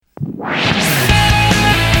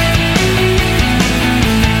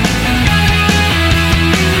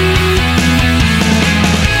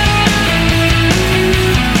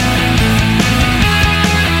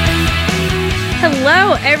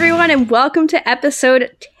and welcome to episode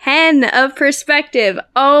 10 of Perspective.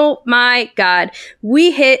 Oh my god,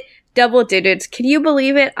 we hit double digits. Can you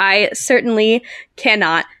believe it? I certainly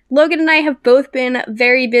cannot. Logan and I have both been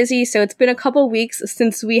very busy, so it's been a couple weeks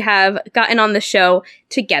since we have gotten on the show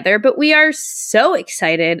together, but we are so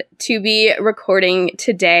excited to be recording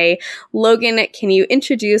today. Logan, can you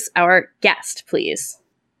introduce our guest, please?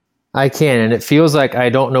 I can, and it feels like I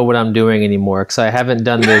don't know what I'm doing anymore because I haven't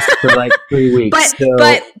done this for like 3 weeks.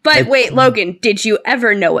 But wait, Logan, did you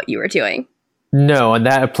ever know what you were doing? No, and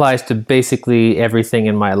that applies to basically everything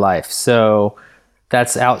in my life. So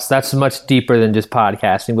that's much deeper than just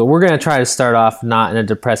podcasting. But we're going to try to start off not in a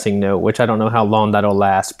depressing note, which I don't know how long that'll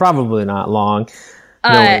last. Probably not long.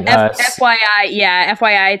 FYI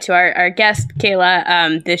to our guest,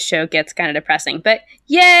 Kayla, this show gets kind of depressing, but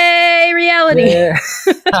yay, reality. Yeah.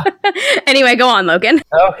 Anyway, go on, Logan.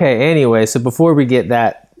 Okay, anyway, so before we get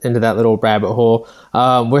into that little rabbit hole,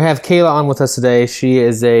 we have Kayla on with us today. She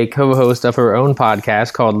is a co-host of her own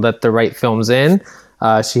podcast called Let the Right Films In.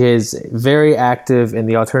 She is very active in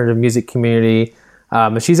the alternative music community.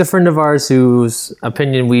 She's a friend of ours whose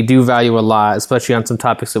opinion we do value a lot, especially on some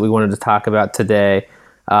topics that we wanted to talk about today.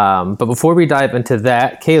 But before we dive into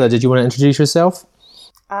that, Kayla, did you want to introduce yourself?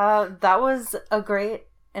 That was a great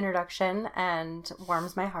introduction and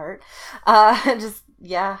warms my heart.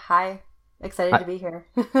 Hi. Excited to be here.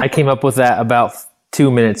 I came up with that about 2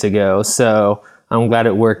 minutes ago, so I'm glad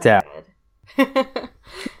it worked out.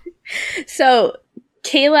 So,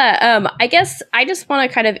 Kayla, I guess I just want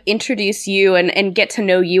to kind of introduce you and get to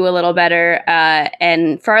know you a little better,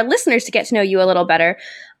 and for our listeners to get to know you a little better.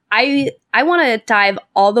 I want to dive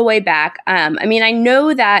all the way back. I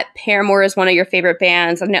know that Paramore is one of your favorite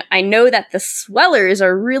bands. I know that the Swellers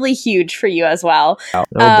are really huge for you as well.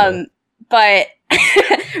 But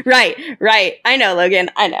right. I know, Logan.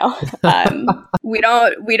 I know. We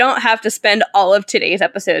don't have to spend all of today's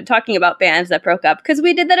episode talking about bands that broke up because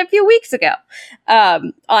we did that a few weeks ago.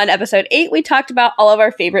 On episode 8, we talked about all of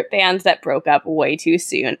our favorite bands that broke up way too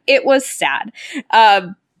soon. It was sad.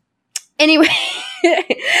 Anyway,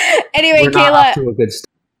 Kayla.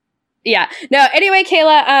 Anyway,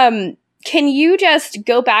 Kayla, can you just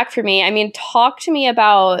go back for me? I mean, talk to me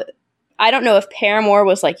about, I don't know if Paramore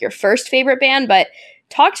was like your first favorite band, but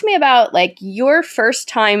talk to me about like your first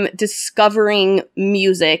time discovering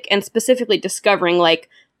music and specifically discovering like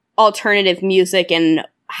alternative music and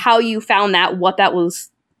how you found that, what that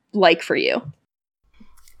was like for you.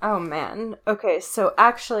 Oh, man. Okay, so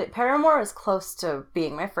actually, Paramore is close to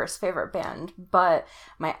being my first favorite band, but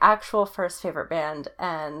my actual first favorite band,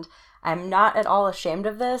 and I'm not at all ashamed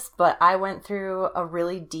of this, but I went through a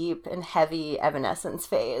really deep and heavy Evanescence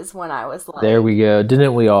phase when I was like... There we go.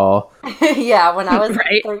 Didn't we all? Yeah, when I was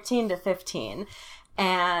right? 13 to 15.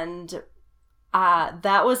 And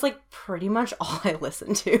that was like pretty much all I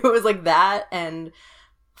listened to. It was like that and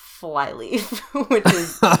Flyleaf, which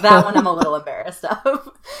is that one I'm a little embarrassed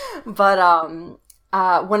of. But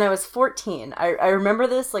when I was 14, I remember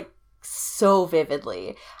this like so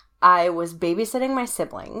vividly. I was babysitting my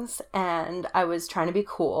siblings and I was trying to be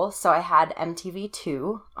cool, so I had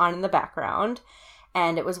MTV2 on in the background,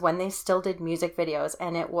 and it was when they still did music videos,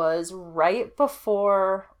 and it was right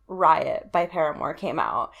before Riot by Paramore came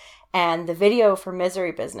out, and the video for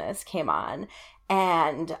Misery Business came on,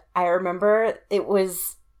 and I remember it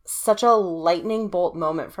was such a lightning bolt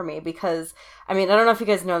moment for me because, I mean, I don't know if you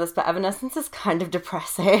guys know this, but Evanescence is kind of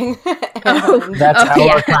depressing. That's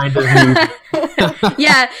our kind of music.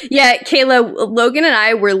 Yeah, Kayla, Logan and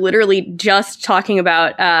I were literally just talking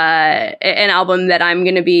about an album that I'm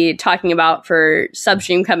going to be talking about for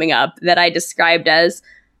Substream coming up that I described as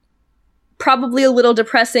probably a little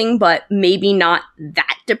depressing, but maybe not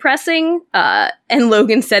that depressing. And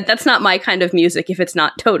Logan said, that's not my kind of music if it's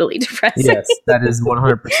not totally depressing. Yes, that is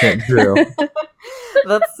 100% true.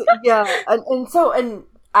 That's, yeah. And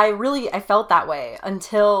I felt that way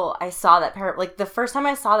until I saw that like the first time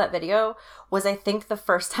I saw that video was, I think, the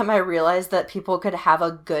first time I realized that people could have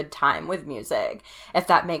a good time with music, if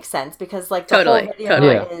that makes sense. Because like the whole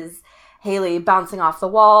video is Hayley bouncing off the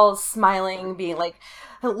walls, smiling, being like,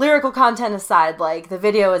 lyrical content aside, like the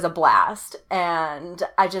video is a blast. And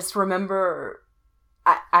I just remember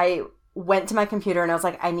I went to my computer and I was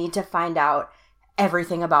like, I need to find out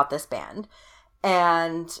everything about this band.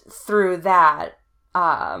 And through that,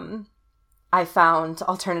 I found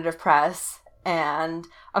Alternative Press and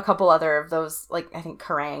a couple other of those, like I think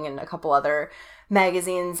Kerrang and a couple other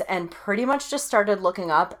magazines, and pretty much just started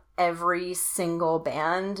looking up every single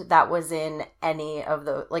band that was in any of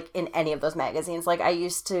those magazines. Like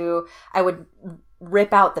I would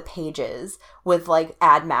rip out the pages with like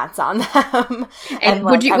ad mats on them. And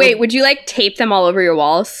would you would you like tape them all over your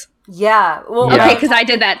walls? Yeah. Well, okay, because I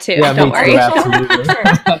did that too. Yeah, don't worry.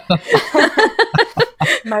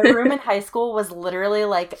 My room in high school was literally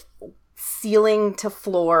like ceiling to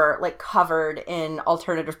floor, like covered in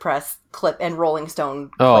alternative press clip and Rolling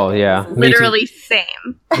Stone. Oh yeah, literally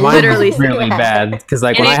same. Mine literally really bad because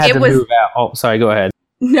like when I had to move out. Oh, sorry. Go ahead.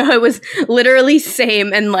 No, it was literally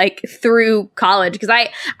same and like through college because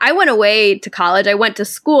I went away to college. I went to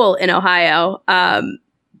school in Ohio,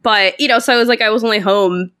 but you know, so I was only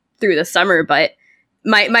home through the summer. But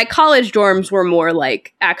my college dorms were more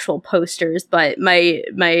like actual posters. But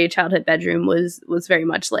my childhood bedroom was very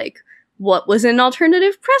much like what was in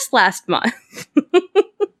alternative press last month.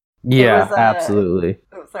 Yeah, absolutely.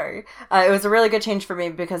 Oh, sorry. It was a really good change for me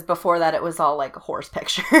because before that it was all like horse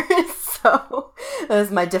pictures. So it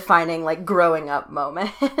was my defining like growing up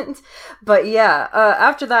moment. But yeah,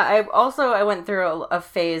 after that I went through a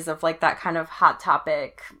phase of like that kind of hot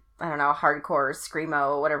topic, I don't know, hardcore,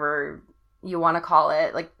 screamo, whatever you want to call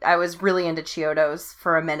it. Like I was really into Chiodos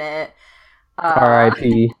for a minute.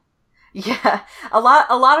 R.I.P. Yeah, a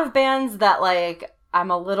lot of bands that like I'm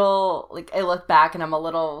a little, like, I look back and I'm a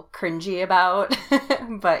little cringy about.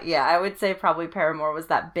 But yeah, I would say probably Paramore was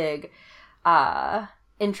that big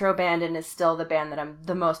intro band and is still the band that I'm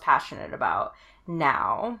the most passionate about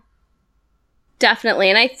now. Definitely.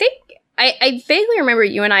 And I think, I vaguely remember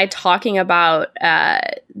you and I talking about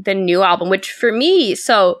the new album, which for me,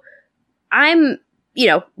 so I'm, you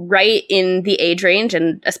know, right in the age range,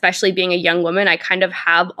 and especially being a young woman, I kind of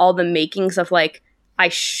have all the makings of like, I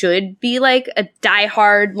should be like a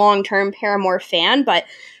diehard long-term Paramore fan, but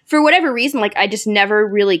for whatever reason, like I just never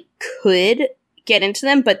really could get into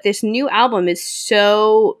them. But this new album is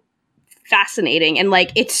so fascinating and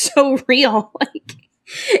like it's so real. Like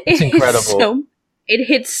it's incredible. It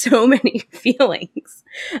hits so many feelings.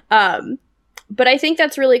 But I think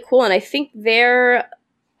that's really cool, and I think they're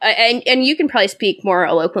and you can probably speak more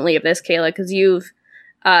eloquently of this, Kayla, because you've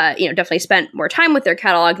definitely spent more time with their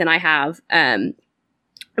catalog than I have.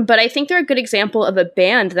 But I think they're a good example of a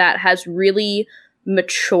band that has really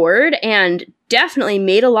matured and definitely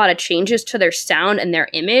made a lot of changes to their sound and their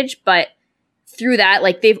image. But through that,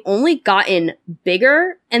 like they've only gotten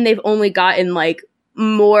bigger and they've only gotten like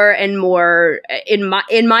more and more, in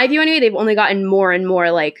my view anyway, they've only gotten more and more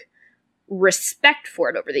like respect for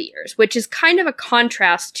it over the years, which is kind of a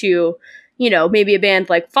contrast to, you know, maybe a band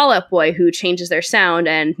like Fall Out Boy who changes their sound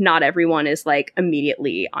and not everyone is like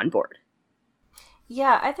immediately on board.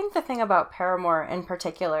 Yeah, I think the thing about Paramore in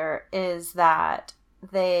particular is that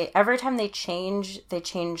every time they change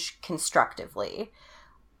constructively.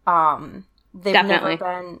 They've Definitely.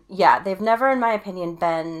 they've never, in my opinion,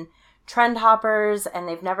 been trend hoppers, and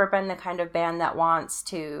they've never been the kind of band that wants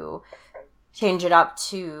to change it up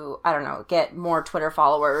to, I don't know, get more Twitter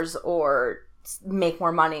followers or make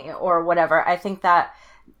more money or whatever. I think that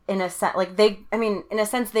in a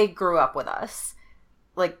sense, they grew up with us.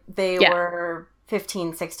 Like they were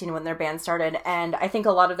 15, 16 when their band started. And I think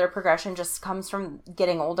a lot of their progression just comes from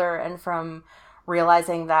getting older and from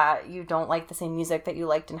realizing that you don't like the same music that you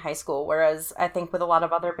liked in high school. Whereas I think with a lot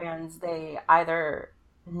of other bands, they either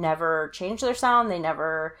never change their sound, they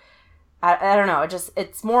never, I don't know,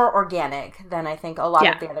 it's more organic than I think a lot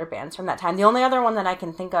of the other bands from that time. The only other one that I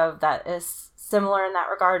can think of that is similar in that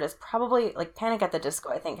regard is probably like Panic at the Disco.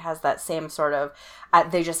 I think has that same sort of,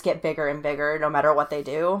 they just get bigger and bigger no matter what they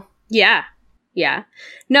do. Yeah. Yeah.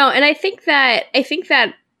 No, and I think that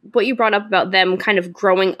what you brought up about them kind of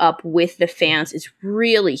growing up with the fans is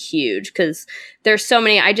really huge because there's so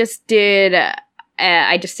many. I just did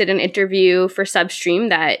an interview for Substream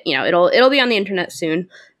that, you know, it'll be on the internet soon.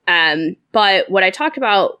 But what I talked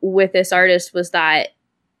about with this artist was that,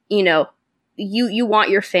 you know, you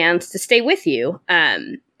want your fans to stay with you.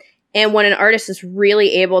 And when an artist is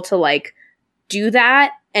really able to like do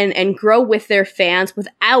that and grow with their fans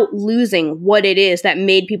without losing what it is that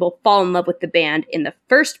made people fall in love with the band in the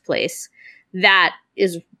first place, that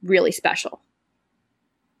is really special.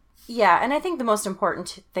 Yeah, and I think the most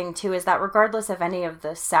important thing too is that regardless of any of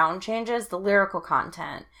the sound changes, the lyrical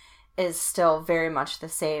content is still very much the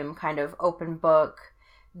same kind of open book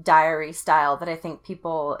diary style that I think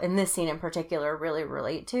people in this scene in particular really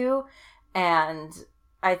relate to. And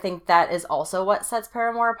I think that is also what sets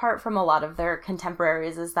Paramore apart from a lot of their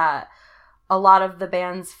contemporaries, is that a lot of the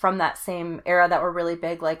bands from that same era that were really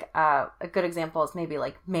big, like a good example is maybe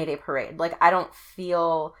like Mayday Parade. Like I don't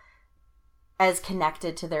feel as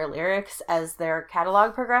connected to their lyrics as their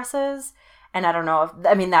catalog progresses. And I don't know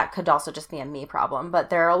that could also just be a me problem,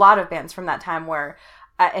 but there are a lot of bands from that time where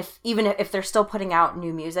if they're still putting out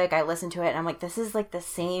new music, I listen to it and I'm like, this is like the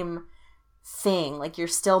same thing. Like, you're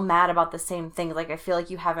still mad about the same thing. Like, I feel like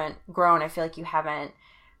you haven't grown. I feel like you haven't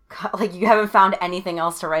found anything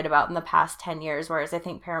else to write about in the past 10 years. Whereas I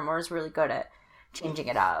think Paramore is really good at changing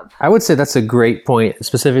it up. I would say that's a great point,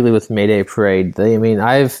 specifically with Mayday Parade.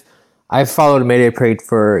 I've followed Mayday Parade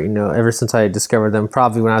for, ever since I discovered them,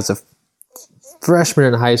 probably when I was a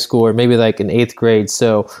freshman in high school or maybe like in 8th grade.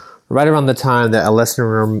 So right around the time that A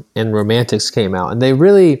Lesson in Romantics came out. And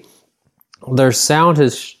their sound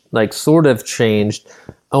has like sort of changed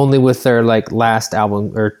only with their like last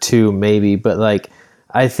album or two maybe. But like,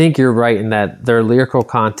 I think you're right in that their lyrical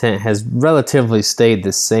content has relatively stayed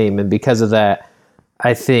the same. And because of that,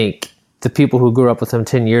 I think the people who grew up with them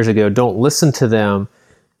 10 years ago don't listen to them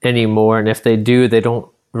anymore. And if they do, they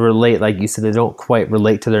don't relate, like you said, they don't quite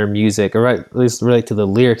relate to their music, or at least relate to the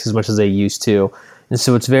lyrics as much as they used to. And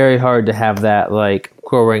so it's very hard to have that like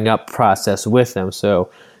growing up process with them. So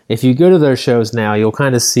if you go to their shows now, you'll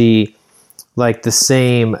kind of see like the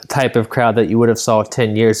same type of crowd that you would have saw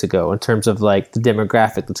 10 years ago in terms of like the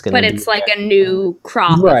demographic that's going to be. But it's like a new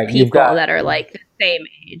crop of people that are like the same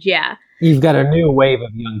age. Yeah. You've got a new wave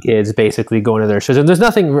of young kids basically going to their shows. And there's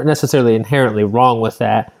nothing necessarily inherently wrong with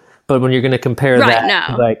that. But when you're going to compare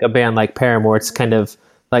to like a band like Paramore, it's kind of,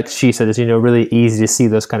 like she said, it's, really easy to see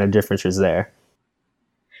those kind of differences there.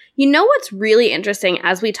 You know what's really interesting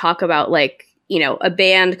as we talk about like, a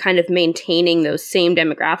band kind of maintaining those same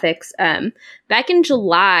demographics. Back in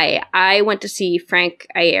July, I went to see Frank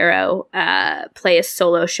Iero play a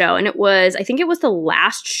solo show. And I think it was the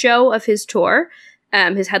last show of his tour,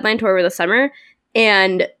 his headline tour over the summer.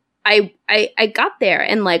 And I got there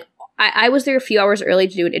and like, I was there a few hours early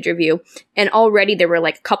to do an interview. And already there were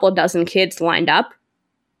like a couple of dozen kids lined up.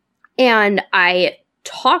 And I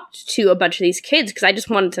talked to a bunch of these kids because I just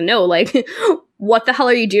wanted to know, like, what the hell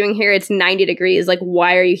are you doing here? It's 90 degrees. Like,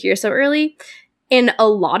 why are you here so early? And a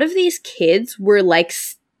lot of these kids were like,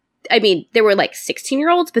 they were like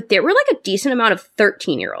 16-year-olds, but there were like a decent amount of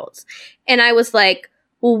 13-year-olds. And I was like,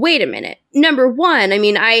 well, wait a minute. Number one,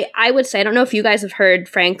 I would say, I don't know if you guys have heard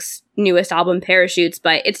Frank's newest album, Parachutes,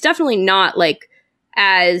 but it's definitely not like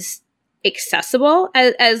as accessible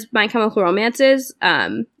as My Chemical Romance is.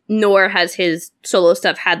 Nor has his solo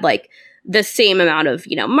stuff had like the same amount of,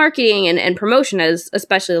 marketing and promotion as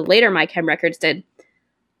especially the later My Chem records did.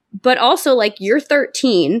 But also like you're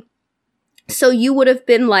 13. So you would have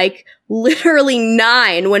been like literally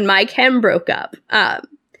 9 when My Chem broke up.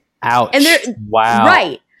 Ouch. And wow.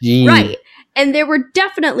 Right. Gee. Right. And there were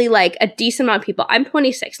definitely like a decent amount of people. I'm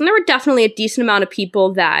 26, and there were definitely a decent amount of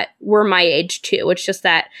people that were my age too. It's just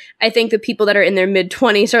that I think the people that are in their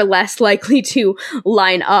mid-20s are less likely to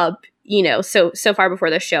line up, so far before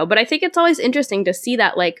the show. But I think it's always interesting to see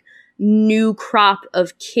that like new crop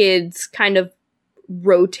of kids kind of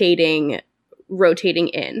rotating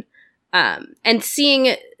in, and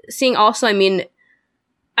seeing also.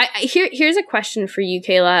 Here's a question for you,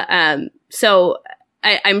 Kayla. So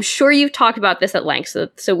I'm sure you've talked about this at length,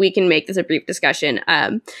 so we can make this a brief discussion.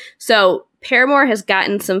 So Paramore has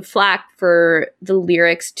gotten some flack for the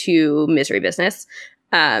lyrics to Misery Business,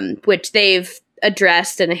 which they've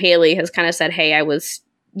addressed, and Haley has kind of said, hey, I was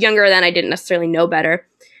younger then, I didn't necessarily know better.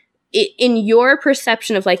 In your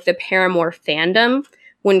perception of like the Paramore fandom,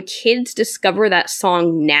 when kids discover that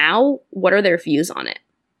song now, what are their views on it?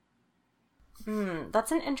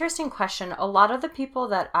 That's an interesting question. A lot of the people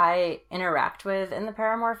that I interact with in the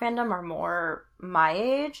Paramore fandom are more my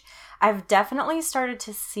age. I've definitely started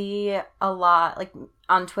to see a lot, like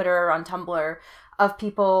on Twitter or on Tumblr, of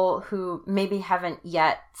people who maybe haven't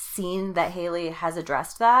yet seen that Haley has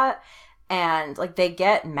addressed that. And like they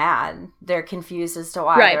get mad. They're confused as to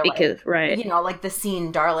why. Right, because, like, right. Like the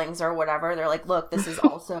scene Darlings or whatever. They're like, look, this is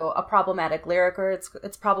also a problematic lyric, or it's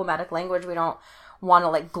problematic language. We don't want to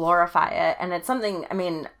like glorify it. And it's something,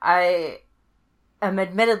 I am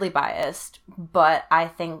admittedly biased, but I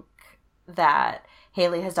think that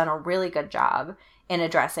Haley has done a really good job in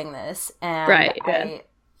addressing this. And right, yeah. I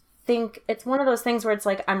think it's one of those things where it's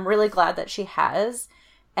like, I'm really glad that she has.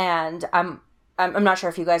 And I'm not sure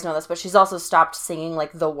if you guys know this, but she's also stopped singing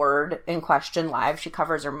like the word in question live. She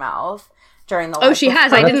covers her mouth during the live. Oh, she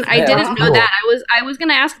has. I didn't know that. I was going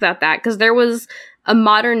to ask about that because there was a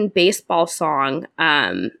modern baseball song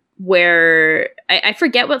where I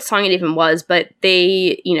forget what song it even was, but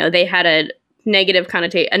they had a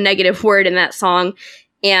negative word in that song,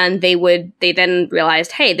 and they then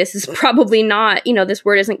realized, hey, this is probably not, this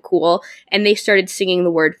word isn't cool, and they started singing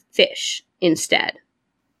the word fish instead.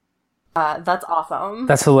 That's awesome.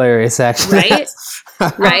 That's hilarious, actually. Right?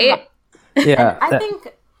 Right? Yeah. I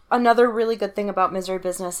think another really good thing about Misery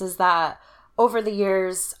Business is that over the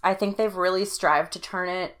years, I think they've really strived to turn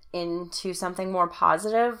it into something more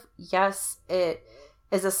positive. Yes, it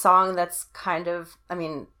is a song that's kind of, I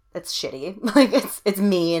mean, it's shitty. Like, it's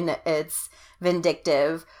mean, it's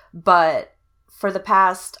vindictive, but for the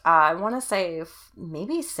past, I want to say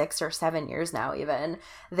maybe 6 or 7 years now even,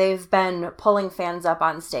 they've been pulling fans up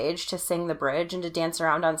on stage to sing the bridge and to dance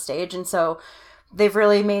around on stage. And so they've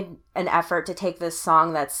really made an effort to take this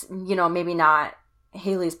song that's, you know, maybe not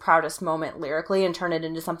Hayley's proudest moment lyrically and turn it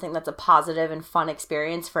into something that's a positive and fun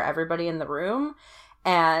experience for everybody in the room.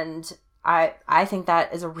 And I think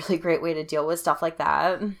that is a really great way to deal with stuff like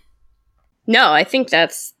that. No, I think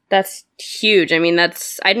that's huge. I mean, I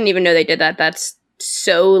didn't even know they did that. That's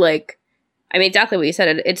so, like, I mean, exactly what you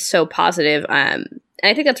said. It's so positive. And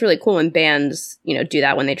I think that's really cool when bands, you know, do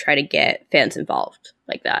that, when they try to get fans involved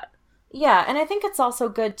like that. Yeah, and I think it's also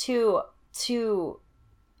good to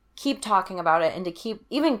keep talking about it and to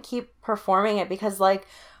keep performing it, because, like,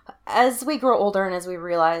 as we grow older and as we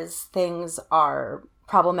realize things are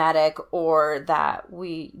problematic or that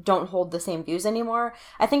we don't hold the same views anymore,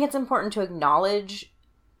 I think it's important to acknowledge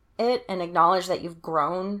it and acknowledge that you've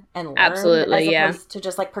grown and learned. Absolutely, as opposed to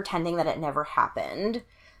just, like, pretending that it never happened.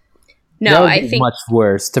 No, I think much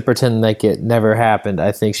worse to pretend like it never happened.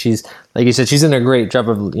 I think she's, like you said, she's done a great job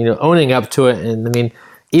of, you know, owning up to it. And I mean,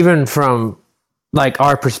 even from, like,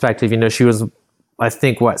 our perspective, you know, she was, I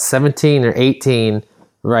think, 17 or 18,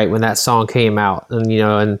 right, when that song came out. And, you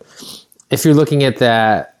know, and if you're looking at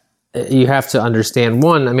that, you have to understand,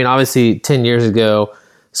 one, I mean, obviously 10 years ago,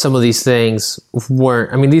 some of these things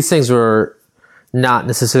weren't, I mean, these things were not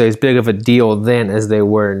necessarily as big of a deal then as they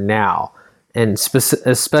were now. And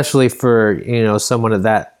especially for, you know, someone of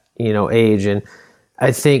that, you know, age. And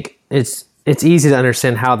I think it's easy to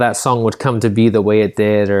understand how that song would come to be the way it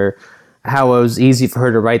did, or how it was easy for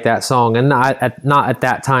her to write that song and not at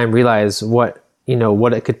that time realize what, you know,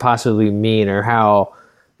 what it could possibly mean, or how,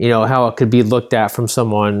 you know, how it could be looked at from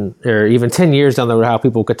someone, or even 10 years down the road, how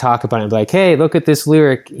people could talk about it and be like, hey, look at this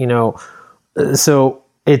lyric, you know. So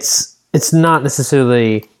it's not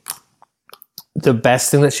necessarily the best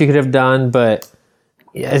thing that she could have done, but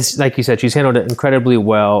it's like you said, she's handled it incredibly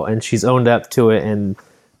well and she's owned up to it. And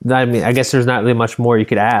I mean, I guess there's not really much more you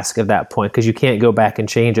could ask at that point, because you can't go back and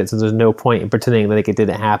change it. So there's no point in pretending like it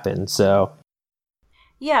didn't happen. So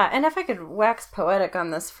yeah, and if I could wax poetic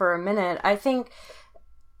on this for a minute, I think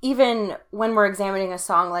even when we're examining a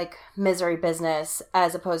song like Misery Business,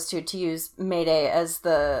 as opposed to use Mayday as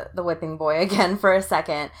the whipping boy again for a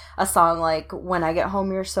second, a song like When I Get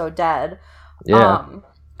Home You're So Dead. yeah.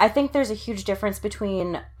 I think there's a huge difference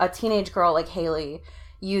between a teenage girl like Hayley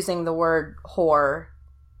using the word whore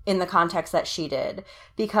in the context that she did.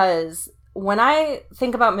 Because when I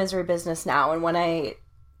think about Misery Business now, and when I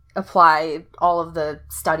apply all of the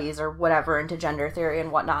studies or whatever into gender theory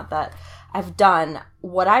and whatnot that I've done,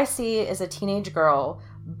 what I see is a teenage girl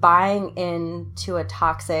buying into a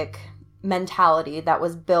toxic mentality that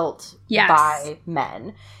was built by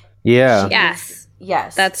men. Yeah.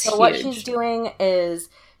 Yes. That's so huge. What she's doing is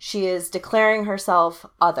she is declaring herself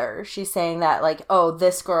other. She's saying that, like, oh,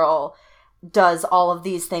 this girl does all of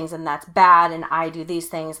these things and that's bad, and I do these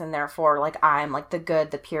things and therefore, like, I'm, like, the good,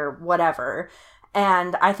 the pure, whatever.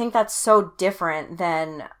 And I think that's so different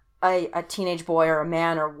than a teenage boy or a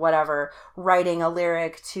man or whatever writing a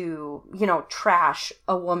lyric to, you know, trash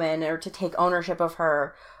a woman or to take ownership of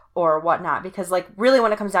her or whatnot. Because, like, really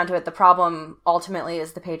when it comes down to it, the problem ultimately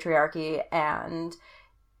is the patriarchy, and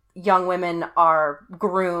young women are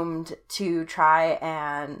groomed to try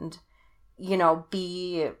and, you know,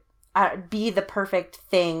 be the perfect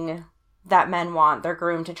thing that men want. They're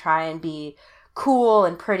groomed to try and be cool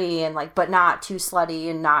and pretty and, like, but not too slutty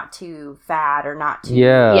and not too fat or not too,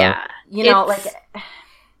 you know, like,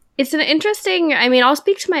 it's an interesting, I mean, I'll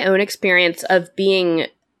speak to my own experience of being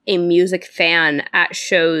a music fan at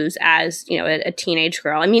shows as, you know, a teenage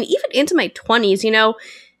girl. I mean, even into my 20s, you know,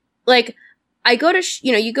 like, I go to,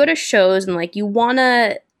 you know, you go to shows and, like, you want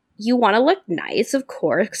to look nice, of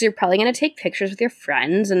course, because you're probably going to take pictures with your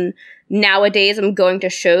friends. And nowadays I'm going to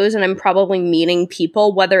shows and I'm probably meeting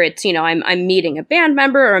people, whether it's, you know, I'm meeting a band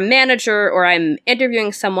member or a manager, or I'm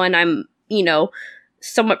interviewing someone, I'm, you know,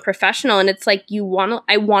 somewhat professional. And it's like,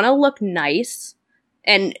 I want to look nice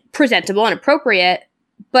and presentable and appropriate,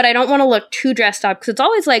 but I don't want to look too dressed up, because it's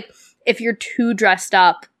always like, if you're too dressed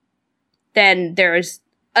up, then there's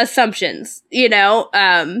assumptions, you know?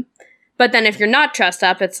 But then if you're not dressed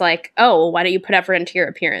up, it's like, oh, well, why don't you put effort into your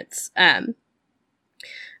appearance?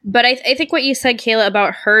 But I think what you said, Kayla,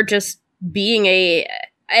 about her just being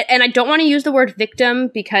and I don't want to use the word victim,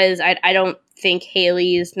 because I don't think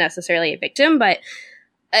Hailey's necessarily a victim, but,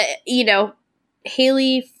 you know,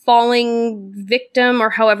 Hailey falling victim, or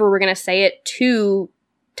however we're going to say it, to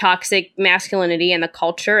toxic masculinity and the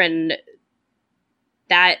culture, and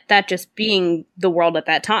that just being the world at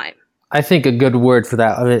that time. I think a good word for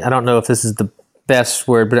that, I mean, I don't know if this is the best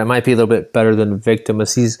word, but it might be a little bit better than victim,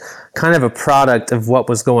 is he's kind of a product of what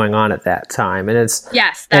was going on at that time. And it's...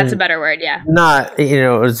 Yes, that's a better word, yeah. Not, you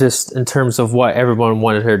know, it was just in terms of what everyone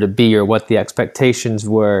wanted her to be or what the expectations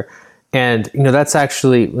were. And, you know, that's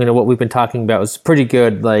actually, you know, what we've been talking about was a pretty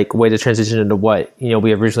good, like, way to transition into what, you know,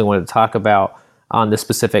 we originally wanted to talk about on this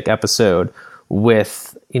specific episode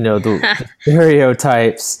with, you know, the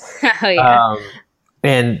stereotypes. Oh, yeah.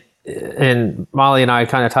 And Molly and I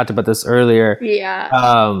kind of talked about this earlier.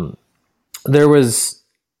 Yeah. There was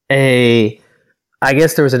I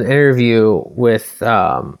guess there was an interview with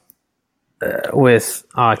I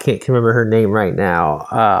can't remember her name right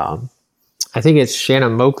now. I think it's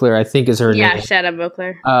Shannon Moakler, I think is her name. Yeah, Shannon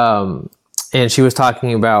Moakler. And she was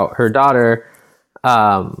talking about her daughter,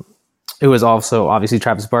 who was also obviously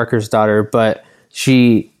Travis Barker's daughter, but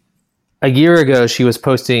a year ago, she was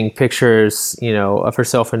posting pictures, you know, of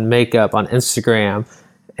herself in makeup on Instagram,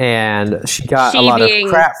 and she got a lot of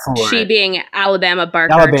crap for it. She being Alabama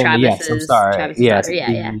Barker, Travis's, yes, I'm sorry. Travis's yes,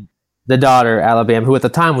 daughter. Yeah. The daughter, Alabama, who at the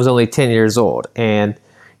time was only 10 years old. And,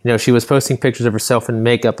 you know, she was posting pictures of herself in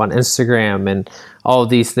makeup on Instagram and all of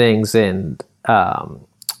these things. And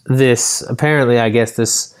this, apparently, I guess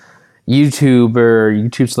this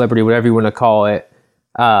YouTube celebrity, whatever you want to call it,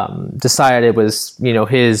 decided it was, you know,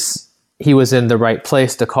 he was in the right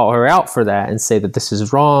place to call her out for that and say that this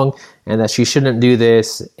is wrong and that she shouldn't do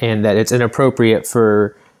this and that it's inappropriate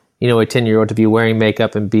for, you know, a 10-year-old to be wearing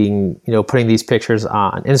makeup and being, you know, putting these pictures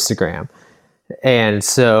on Instagram. And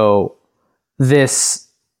so this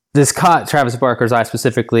caught Travis Barker's eye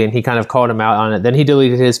specifically, and he kind of called him out on it. Then he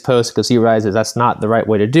deleted his post because he realized that's not the right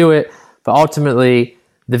way to do it. But ultimately,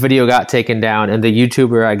 the video got taken down, and the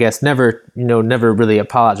YouTuber, I guess, never really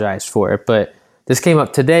apologized for it. But this came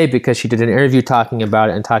up today because she did an interview talking about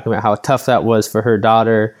it and talking about how tough that was for her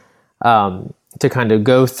daughter to kind of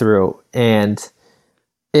go through. And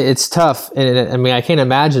it's tough. And I mean, I can't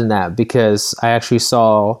imagine that, because I actually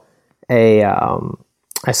saw a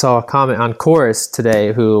comment on Chorus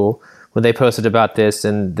today when they posted about this,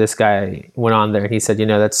 and this guy went on there and he said, you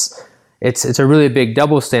know, it's a really big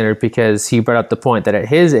double standard, because he brought up the point that at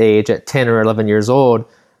his age, at 10 or 11 years old,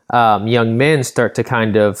 young men start to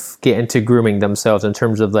kind of get into grooming themselves in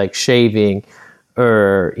terms of like shaving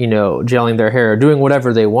or, you know, gelling their hair or doing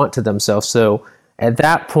whatever they want to themselves. So at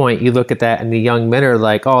that point, you look at that and the young men are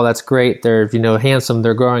like, oh, that's great. They're, you know, handsome.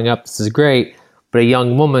 They're growing up. This is great. But a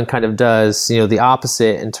young woman kind of does, you know, the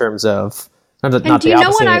opposite in terms of, not do you know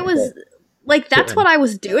what I was, like, that's what I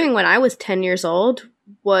was doing when I was 10 years old,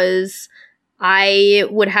 was I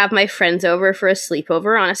would have my friends over for a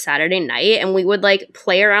sleepover on a Saturday night, and we would like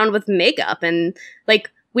play around with makeup. And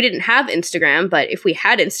like, we didn't have Instagram, but if we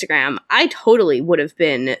had Instagram, I totally would have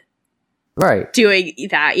been doing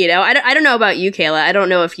that, you know. I don't know about you, Kayla. I don't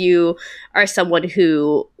know if you are someone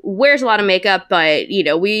who wears a lot of makeup, but, you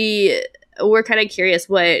know, we're kind of curious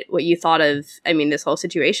what you thought of, I mean, this whole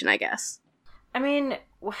situation, I guess. I mean,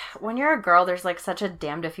 when you're a girl, there's like such a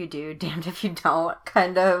damned if you do, damned if you don't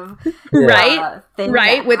kind of thing,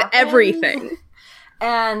 right, with everything.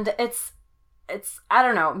 And it's I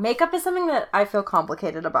don't know, makeup is something that I feel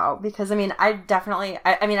complicated about, because I mean, I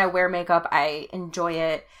wear makeup, I enjoy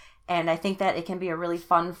it, and I think that it can be a really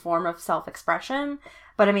fun form of self-expression.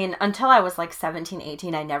 But I mean, until I was like 17,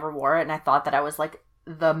 18, I never wore it, and I thought that I was like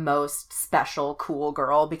the most special, cool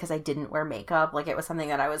girl because I didn't wear makeup. Like, it was something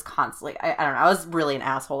that I was constantly, I don't know, I was really an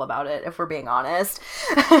asshole about it, if we're being honest.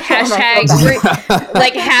 Hashtag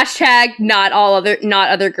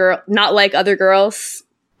not like other girls.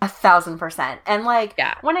 1,000%. And like,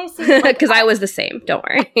 yeah, when I see, because I was the same, don't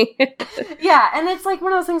worry. Yeah, and it's like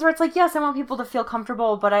one of those things where it's like, yes, I want people to feel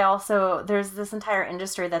comfortable, but I also, there's this entire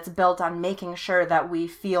industry that's built on making sure that we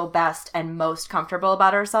feel best and most comfortable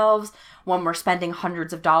about ourselves when we're spending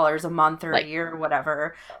hundreds of dollars a month or a year or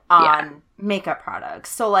whatever on makeup products.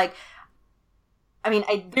 So like, I mean,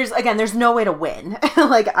 there's no way to win.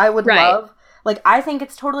 Like, I would love, like, I think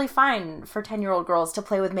it's totally fine for 10-year-old girls to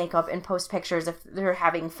play with makeup and post pictures if they're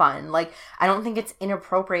having fun. Like, I don't think it's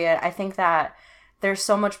inappropriate. I think that there's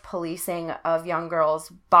so much policing of young girls'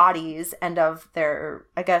 bodies and of their,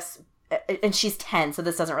 I guess, and she's 10, so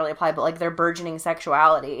this doesn't really apply, but like their burgeoning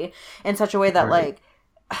sexuality in such a way that like,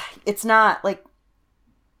 it's not like,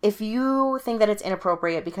 if you think that it's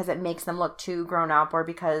inappropriate because it makes them look too grown up, or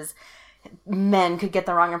because, men could get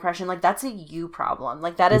the wrong impression. Like, that's a you problem.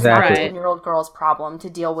 Like, that is Exactly. not a 10-year-old girl's problem to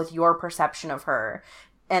deal with your perception of her.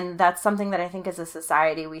 And that's something that I think as a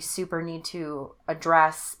society we super need to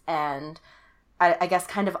address and I guess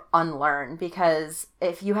kind of unlearn, because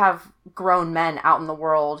if you have grown men out in the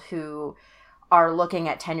world who are looking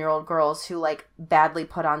at 10-year-old girls who like badly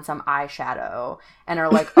put on some eyeshadow and are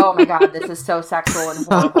like, oh my God, this is so sexual and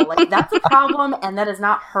horrible. Like, that's a problem, and that is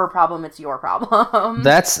not her problem. It's your problem.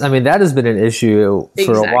 That has been an issue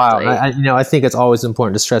for a while. Exactly. I think it's always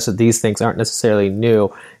important to stress that these things aren't necessarily new.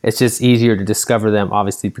 It's just easier to discover them,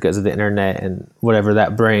 obviously, because of the internet and whatever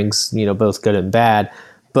that brings, both good and bad.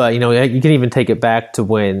 But, you can even take it back to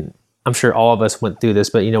when, I'm sure all of us went through this,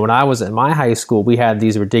 but, when I was in my high school, we had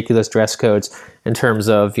these ridiculous dress codes in terms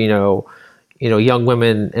of, young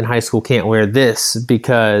women in high school can't wear this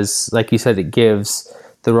because, like you said, it gives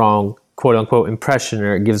the wrong quote unquote impression,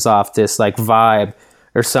 or it gives off this like vibe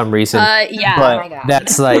or some reason. Yeah. But Oh my God.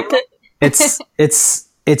 that's like, it's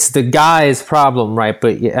the guy's problem, right?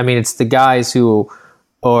 But I mean, it's the guys who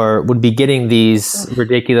would be getting these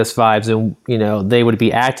ridiculous vibes, and, they would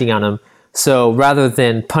be acting on them. So rather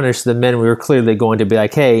than punish the men, we were clearly going to be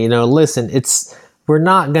like, hey, listen, we're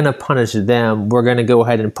not going to punish them. We're going to go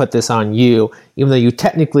ahead and put this on you, even though you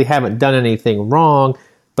technically haven't done anything wrong,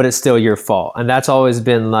 but it's still your fault. And that's always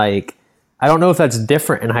been like, I don't know if that's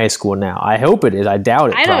different in high school now. I hope it is. I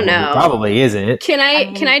doubt it. I don't know. Probably isn't. Can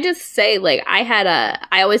I just say, like,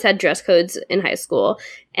 I always had dress codes in high school,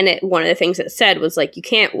 and one of the things it said was like, you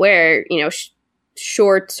can't wear,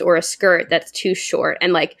 shorts or a skirt that's too short.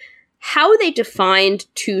 And like, how they defined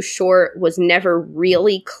too short was never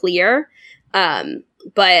really clear.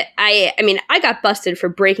 But I got busted for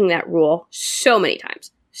breaking that rule so many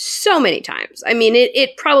times. I mean,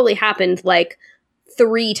 it probably happened like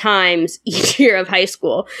 3 times each year of high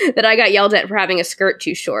school that I got yelled at for having a skirt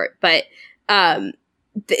too short. But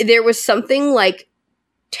there was something like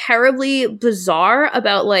terribly bizarre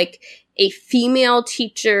about like a female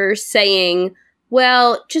teacher saying,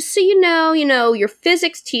 well, just so you know, your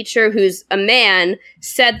physics teacher, who's a man,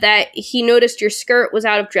 said that he noticed your skirt was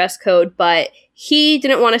out of dress code, but he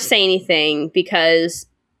didn't want to say anything because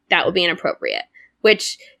that would be inappropriate.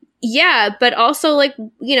 Which, yeah, but also, like,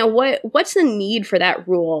 what's the need for that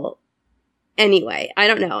rule anyway? I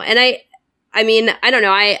don't know. And I mean, I don't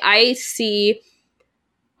know. I see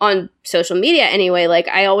on social media anyway, like,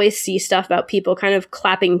 I always see stuff about people kind of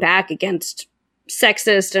clapping back against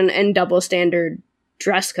sexist and double standard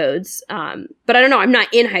dress codes. But I don't know. I'm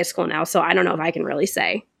not in high school now, so I don't know if I can really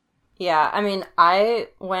say. Yeah, I mean, I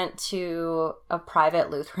went to a private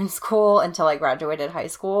Lutheran school until I graduated high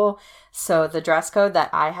school. So the dress code that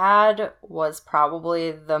I had was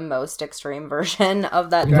probably the most extreme version of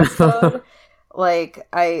that dress code. Like,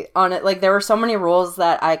 there were so many rules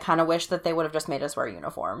that I kind of wish that they would have just made us wear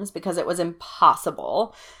uniforms, because it was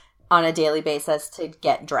impossible on a daily basis to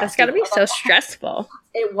get dressed. That's got to be so stressful.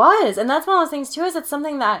 It was. And that's one of those things, too, is it's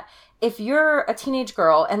something that if you're a teenage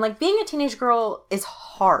girl, and like being a teenage girl is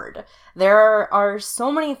hard. There are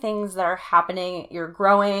so many things that are happening. You're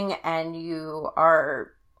growing and you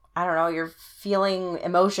are, I don't know, you're feeling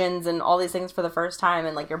emotions and all these things for the first time,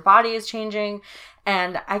 and like your body is changing.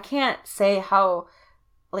 And I can't say how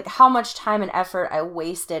much time and effort I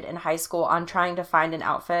wasted in high school on trying to find an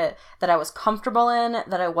outfit that I was comfortable in,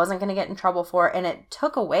 that I wasn't going to get in trouble for. And it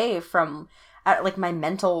took away from my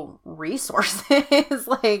mental resources.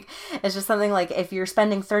 Like, it's just something like, if you're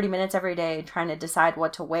spending 30 minutes every day trying to decide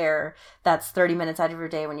what to wear, that's 30 minutes out of your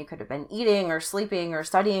day when you could have been eating or sleeping or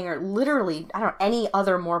studying or literally, I don't know, any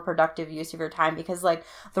other more productive use of your time. Because like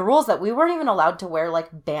the rules that we weren't even allowed to wear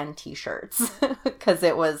like band t-shirts because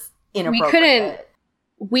it was inappropriate.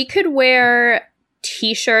 We could wear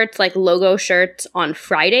t-shirts, like logo shirts, on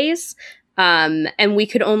Fridays. And we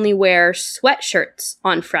could only wear sweatshirts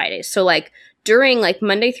on Fridays. So like during like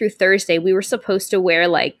Monday through Thursday, we were supposed to wear,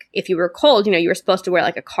 like, if you were cold, you were supposed to wear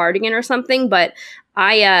like a cardigan or something. But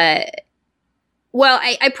I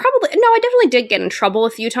definitely did get in trouble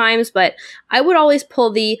a few times, but I would always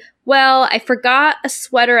pull I forgot a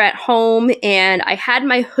sweater at home and I had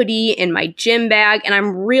my hoodie in my gym bag and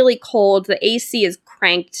I'm really cold. The AC is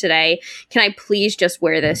cranked today. Can I please just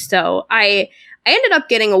wear this? So I ended up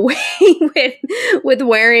getting away with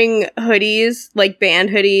wearing hoodies, like band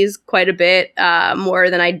hoodies, quite a bit, more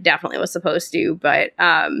than I definitely was supposed to. But,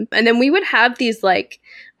 and then we would have these, like,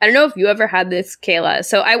 I don't know if you ever had this, Kayla.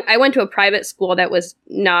 So I went to a private school that was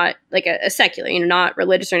not like a secular, not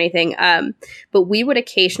religious or anything. But we would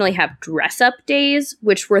occasionally have dress up days,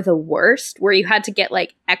 which were the worst, where you had to get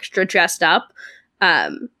like extra dressed up.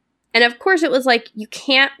 And of course it was like, you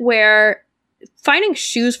can't wear finding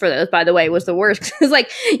shoes for those, by the way, was the worst. It's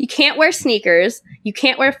like, you can't wear sneakers, you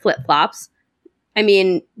can't wear flip-flops. I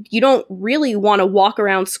mean, you don't really want to walk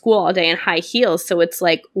around school all day in high heels, so it's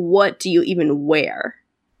like, what do you even wear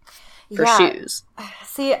for shoes?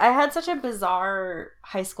 See, I had such a bizarre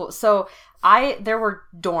high school. So there were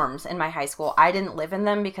dorms in my high school. I didn't live in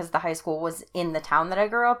them because the high school was in the town that I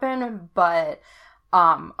grew up in, but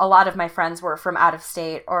a lot of my friends were from out of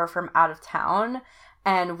state or from out of town,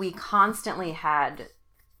 and we constantly had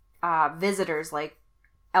visitors, like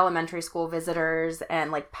elementary school visitors and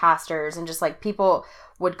like pastors, and just like people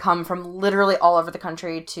would come from literally all over the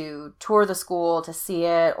country to tour the school to see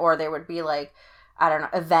it, or they would be like, I don't know,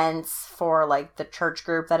 events for like the church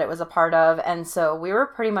group that it was a part of. And so we were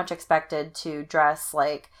pretty much expected to dress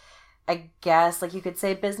like, I guess, like you could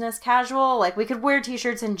say business casual. Like we could wear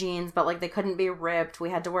t-shirts and jeans, but like they couldn't be ripped. We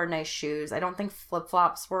had to wear nice shoes. I don't think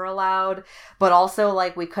flip-flops were allowed, but also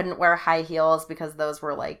like we couldn't wear high heels because those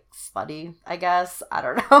were like slutty, I guess. I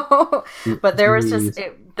don't know. But there was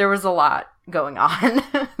there was a lot going on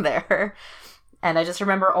there. And I just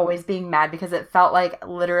remember always being mad because it felt like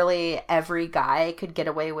literally every guy could get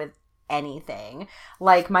away with anything.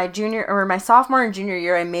 Like my sophomore and junior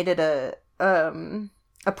year, I made it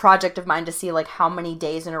a project of mine to see like how many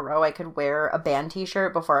days in a row I could wear a band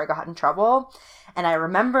t-shirt before I got in trouble. And I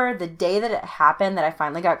remember the day that it happened, that I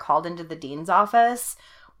finally got called into the dean's office,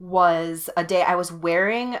 was a day I was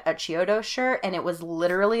wearing a Chiodo shirt, and it was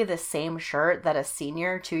literally the same shirt that a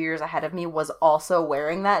senior 2 years ahead of me was also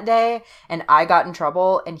wearing that day, and I got in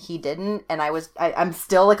trouble and he didn't, and I'm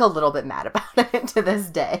still like a little bit mad about it to this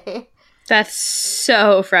day. That's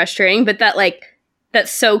so frustrating, but that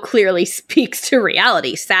so clearly speaks to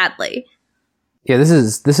reality, sadly. Yeah, this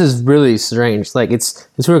is really strange. Like it's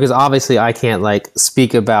weird because obviously I can't like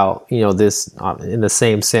speak about this in the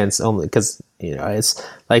same sense, only because it's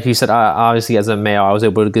like you said. Obviously, as a male, I was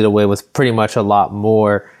able to get away with pretty much a lot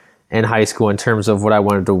more in high school in terms of what I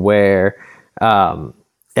wanted to wear, and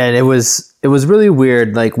it was really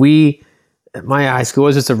weird. Like my high school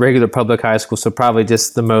was just a regular public high school, so probably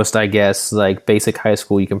just the most, I guess, like basic high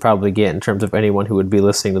school you can probably get in terms of anyone who would be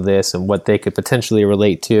listening to this and what they could potentially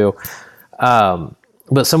relate to.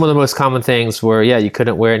 But some of the most common things were, you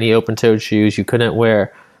couldn't wear any open-toed shoes. You couldn't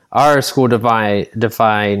wear, our school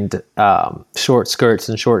defined short skirts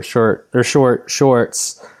and short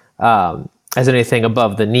shorts as anything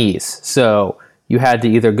above the knees. So you had to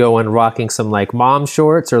either go in rocking some like mom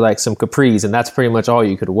shorts or like some capris, and that's pretty much all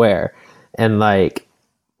you could wear. And like,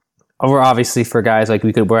 or obviously for guys, like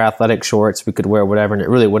we could wear athletic shorts, we could wear whatever, and it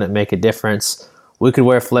really wouldn't make a difference. We could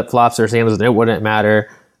wear flip-flops or sandals, and it wouldn't matter.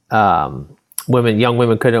 Young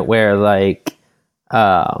women couldn't wear like,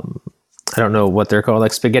 I don't know what they're called,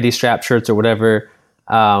 like spaghetti strap shirts or whatever.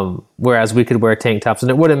 Whereas we could wear tank tops, and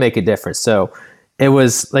it wouldn't make a difference. So it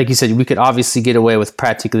was, like you said, we could obviously get away with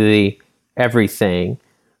practically everything.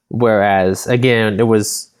 Whereas again, it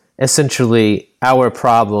was essentially our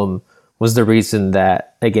problem was the reason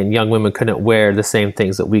that, again, young women couldn't wear the same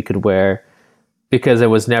things that we could wear, because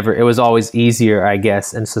it was always easier, I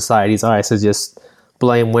guess, in society's eyes to just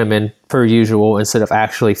blame women per usual instead of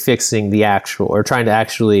actually fixing the actual, or trying to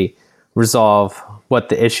actually resolve what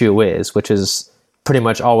the issue is, which has pretty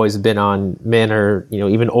much always been on men, or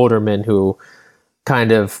even older men who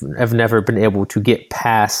kind of have never been able to get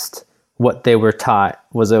past what they were taught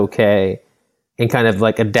was okay and kind of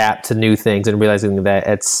like adapt to new things and realizing that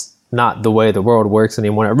it's not the way the world works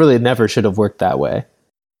anymore. It really never should have worked that way.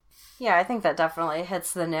 Yeah, I think that definitely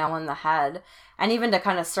hits the nail on the head. And even to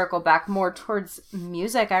kind of circle back more towards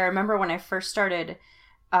music, I remember when I first started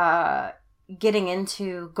getting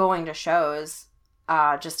into going to shows,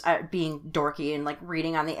 just being dorky and like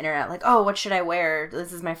reading on the internet, like, oh, what should I wear?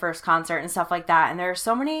 This is my first concert and stuff like that. And there are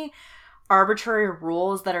so many arbitrary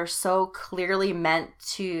rules that are so clearly meant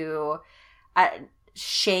to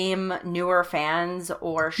shame newer fans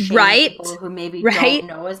or shame people who maybe don't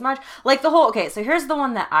know as much. Like so here's the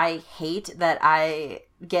one that I hate, that I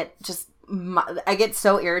get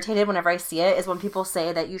so irritated whenever I see it, is when people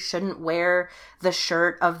say that you shouldn't wear the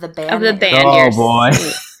shirt of the band. Oh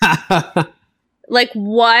boy. Like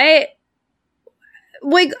what?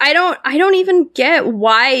 Like I don't even get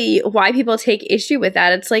why people take issue with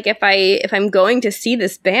that. It's like, if I'm going to see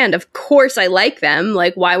this band, of course I like them.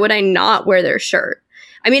 Like, why would I not wear their shirt?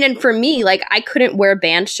 I mean, and for me, like, I couldn't wear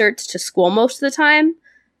band shirts to school most of the time.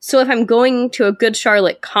 So if I'm going to a Good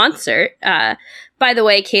Charlotte concert, by the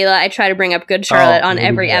way, Kayla, I try to bring up Good Charlotte on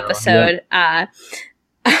every episode. Yeah.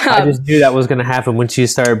 I just knew that was going to happen when she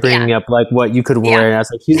started bringing up like what you could wear. And I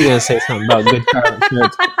was like, she's going to say something about Good Charlotte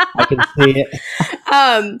shirts. I can see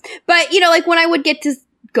it. But like when I would get to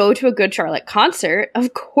go to a Good Charlotte concert,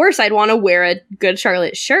 of course I'd want to wear a Good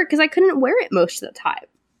Charlotte shirt because I couldn't wear it most of the time.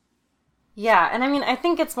 Yeah, and I mean, I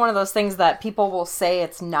think it's one of those things that people will say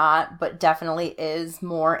it's not, but definitely is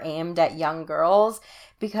more aimed at young girls,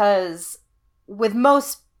 because with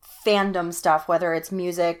most fandom stuff, whether it's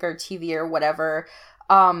music or TV or whatever,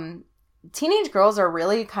 teenage girls are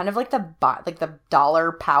really kind of like the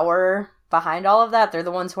dollar power behind all of that. They're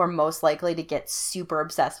the ones who are most likely to get super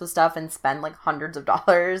obsessed with stuff and spend like hundreds of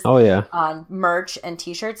dollars on merch and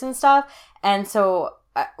t-shirts and stuff. And so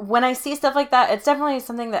when I see stuff like that, it's definitely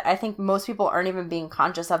something that I think most people aren't even being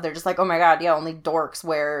conscious of. They're just like, oh my God, yeah, only dorks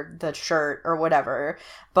wear the shirt or whatever.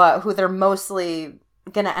 But who they're mostly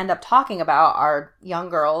going to end up talking about are young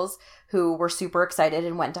girls who were super excited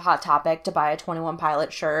and went to Hot Topic to buy a 21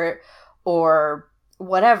 Pilot shirt or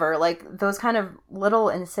whatever. Like, those kind of little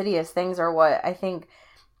insidious things are what I think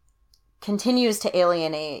continues to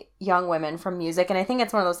alienate young women from music. And I think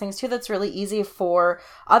it's one of those things too that's really easy for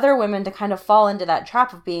other women to kind of fall into that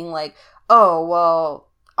trap of being like, oh, well,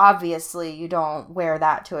 obviously you don't wear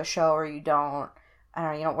that to a show, or you don't, I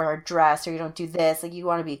don't know, you don't wear a dress, or you don't do this. Like, you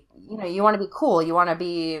want to be, you know, you want to be cool. You want to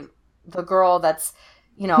be the girl that's,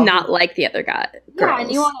 you know, not like the other girls. Yeah,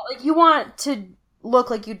 and you want to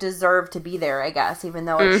look like you deserve to be there, I guess, even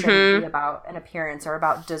though it shouldn't be about an appearance or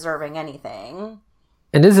about deserving anything.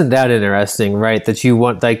 And isn't that interesting, right? That you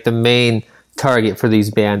want, like, the main target for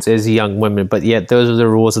these bands is young women, but yet those are the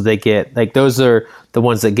rules that they get. Like, those are the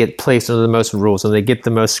ones that get placed under the most rules, and they get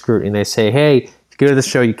the most scrutiny. They say, hey, if you go to the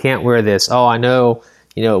show, you can't wear this. Oh, I know,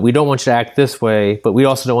 you know, we don't want you to act this way, but we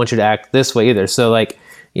also don't want you to act this way either. So, like,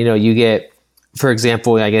 you know, you get, for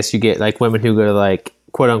example, I guess you get, like, women who go to, like,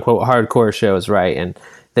 quote-unquote hardcore shows, right? And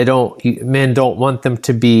men don't want them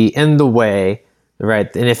to be in the way,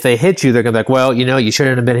 right? And if they hit you, they're going to be like, well, you know, you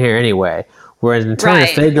shouldn't have been here anyway. Whereas in turn,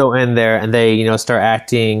 if they go in there and they, you know, start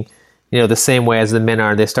acting, you know, the same way as the men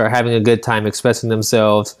are, they start having a good time expressing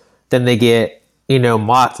themselves, then they get, you know,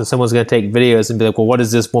 mocked, and someone's going to take videos and be like, well, what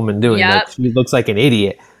is this woman doing? Yep. Like, she looks like an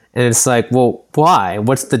idiot. And it's like, well, why?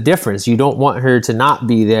 What's the difference? You don't want her to not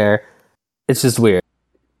be there. It's just weird.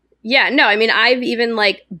 Yeah, no, I mean, I've even,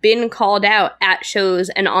 like, been called out at shows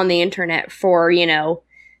and on the internet for, you know,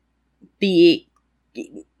 being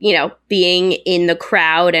in the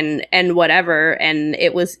crowd and whatever. And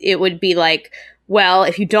it would be like, well,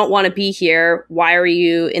 if you don't want to be here, why are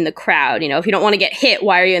you in the crowd? You know, if you don't want to get hit,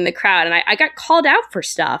 why are you in the crowd? And I got called out for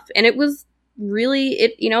stuff, and it was really,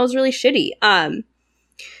 it was really shitty.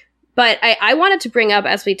 But I wanted to bring up,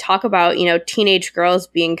 as we talk about, you know, teenage girls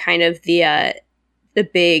being kind of the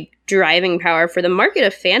big driving power for the market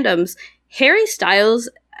of fandoms, Harry Styles,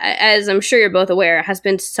 as I'm sure you're both aware, has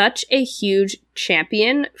been such a huge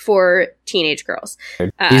champion for teenage girls.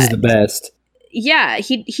 He's the best. Yeah,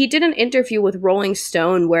 he did an interview with Rolling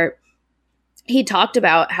Stone where he talked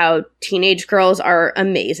about how teenage girls are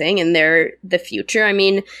amazing and they're the future. I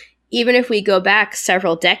mean, even if we go back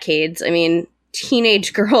several decades, I mean,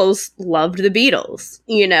 teenage girls loved the Beatles,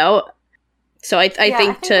 you know? So I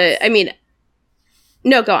think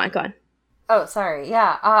no, go on. Oh, sorry.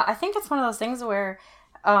 Yeah. I think it's one of those things where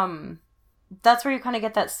that's where you kind of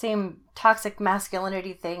get that same toxic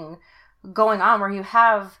masculinity thing going on, where you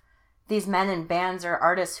have these men in bands or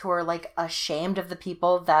artists who are, like, ashamed of the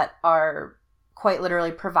people that are quite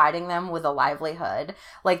literally providing them with a livelihood.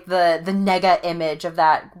 Like, the nega image of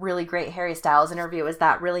that really great Harry Styles interview is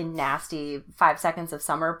that really nasty 5 Seconds of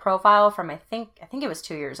Summer profile from I think it was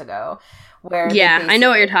 2 years ago, where I know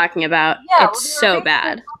what you're talking about. Yeah, it's so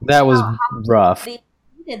bad. That was rough. They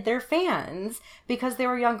hated their fans because they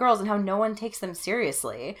were young girls, and how no one takes them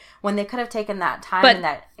seriously when they could have taken that time and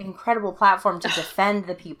that incredible platform to defend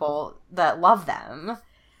the people that love them.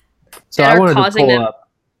 So I wanted to pull up.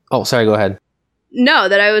 Oh, sorry. Go ahead. No,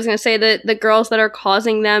 that I was going to say that the girls that are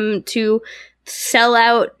causing them to sell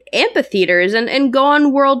out amphitheaters and go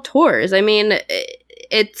on world tours. I mean,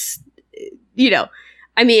 it's, you know,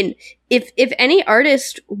 I mean, if any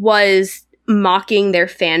artist was mocking their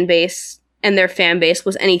fan base and their fan base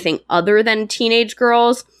was anything other than teenage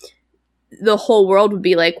girls, the whole world would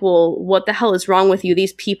be like, well, what the hell is wrong with you?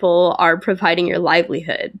 These people are providing your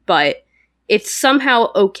livelihood. But it's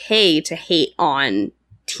somehow okay to hate on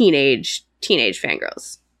teenage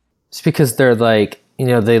fangirls. It's because they're like, you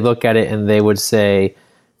know, they look at it and they would say,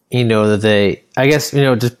 you know, that they, I guess, you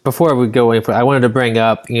know, just before we go in, I wanted to bring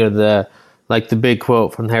up, you know, the big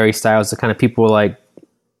quote from Harry Styles, the kind of people like,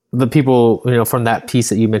 the people, you know, from that piece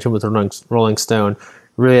that you mentioned with Rolling Stone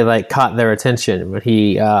really, like, caught their attention when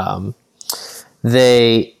he,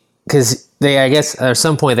 because they, I guess, at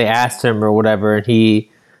some point they asked him or whatever, and they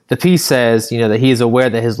the piece says, that he is aware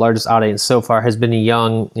that his largest audience so far has been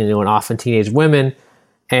young, and often teenage women.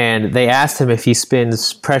 And they asked him if he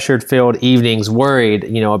spends pressure-filled evenings worried,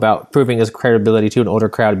 about proving his credibility to an older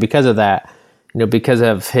crowd because of that, because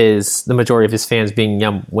of the majority of his fans being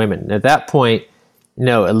young women. And at that point,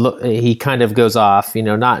 he kind of goes off,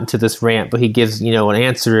 not into this rant, but he gives, an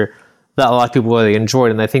answer that a lot of people really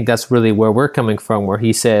enjoyed. And I think that's really where we're coming from, where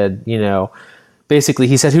he said, basically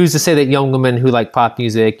he said, who's to say that young women who like pop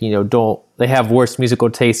music, they have worse musical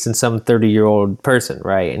taste than some 30-year-old person,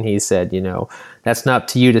 right? And he said, that's not up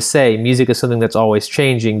to you to say. Music is something that's always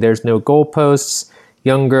changing. There's no goalposts.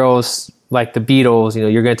 Young girls like the Beatles,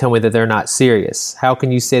 you're going to tell me that they're not serious. How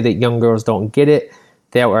can you say that young girls don't get it?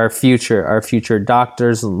 They are our future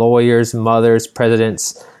doctors, lawyers, mothers,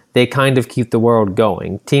 presidents. They kind of keep the world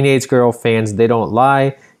going. Teenage girl fans, they don't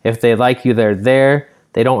lie. If they like you, they're there.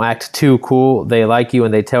 They don't act too cool. They like you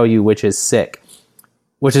and they tell you, which is sick,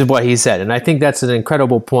 which is what he said. And I think that's an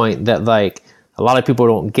incredible point that a lot of people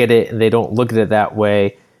don't get it and they don't look at it that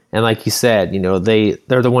way. And like you said,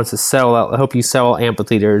 they're the ones that sell out. I hope you sell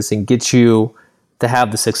amphitheaters and get you to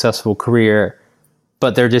have the successful career,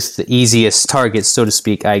 but they're just the easiest targets, so to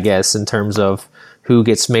speak, I guess, in terms of who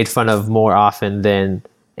gets made fun of more often than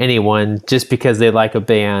anyone just because they like a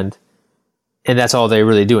band. And that's all they're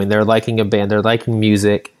really doing. They're liking a band, they're liking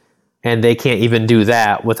music, and they can't even do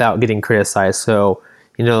that without getting criticized. So,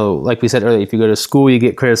 like we said earlier, if you go to school, you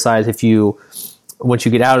get criticized. Once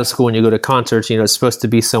you get out of school and you go to concerts, it's supposed to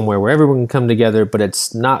be somewhere where everyone can come together, but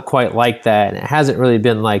it's not quite like that. And it hasn't really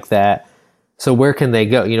been like that. So where can they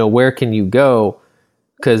go? Where can you go?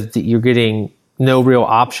 Because you're getting no real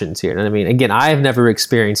options here. And I mean, again, I have never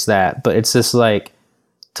experienced that, but it's just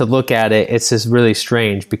to look at it, it's just really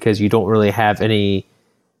strange because you don't really have any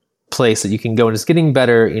place that you can go. And it's getting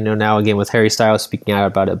better, now again with Harry Styles speaking out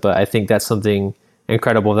about it. But I think that's something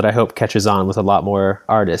incredible that I hope catches on with a lot more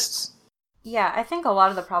artists. Yeah, I think a lot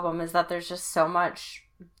of the problem is that there's just so much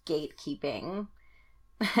gatekeeping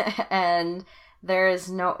and there is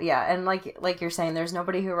and like you're saying, there's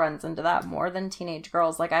nobody who runs into that more than teenage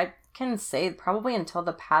girls. I can say probably until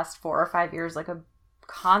the past 4 or 5 years, a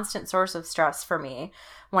constant source of stress for me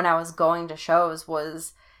when I was going to shows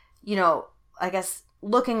was, I guess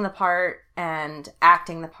looking the part and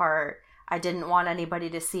acting the part. I didn't want anybody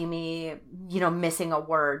to see me, missing a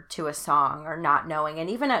word to a song or not knowing. And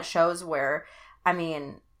even at shows where,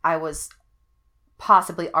 I was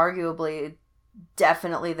possibly, arguably,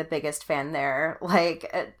 definitely the biggest fan there.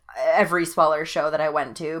 At every Swellers show that I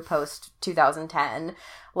went to post 2010,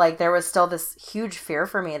 there was still this huge fear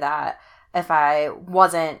for me that if I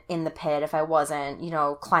wasn't in the pit, if I wasn't,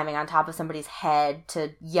 climbing on top of somebody's head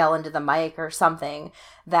to yell into the mic or something,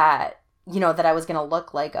 that that I was going to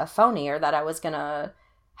look like a phony or that I was going to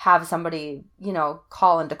have somebody,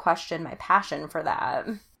 call into question my passion for that.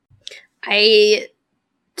 I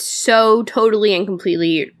so totally and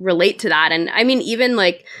completely relate to that. And I mean, even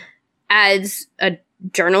as a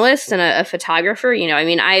journalist and a photographer,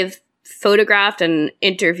 I've photographed and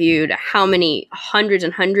interviewed how many hundreds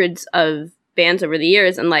and hundreds of bands over the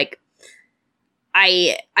years. And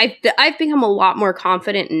I've become a lot more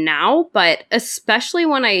confident now, but especially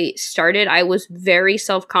when I started, I was very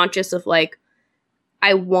self-conscious of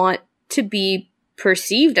I want to be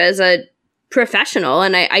perceived as a professional,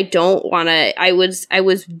 and I don't want to. I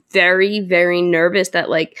was very, very nervous that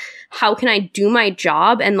how can I do my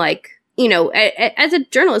job? And as a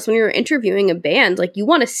journalist, when you're interviewing a band, you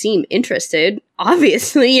want to seem interested,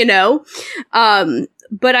 obviously,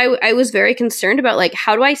 But I was very concerned about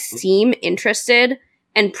how do I seem interested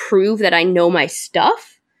and prove that I know my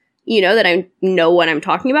stuff, that I know what I'm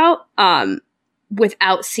talking about,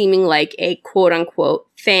 without seeming like a quote unquote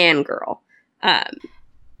fangirl.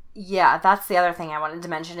 Yeah, that's the other thing I wanted to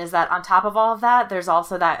mention is that on top of all of that, there's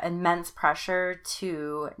also that immense pressure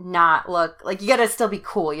to not look you got to still be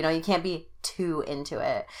cool. You can't be too into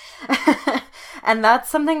it. And that's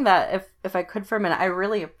something that if I could for a minute, I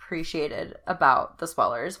really appreciated about the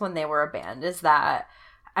Swellers when they were a band is that,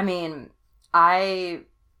 I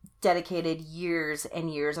dedicated years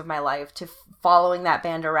and years of my life to following that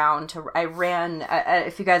band around. I ran,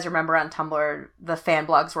 if you guys remember on Tumblr, the fan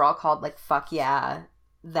blogs were all called Fuck Yeah,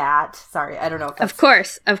 That. Sorry, I don't know if that's... Of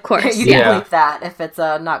course. You can bleep that if it's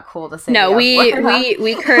not cool to say. No,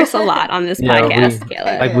 we curse a lot on this podcast,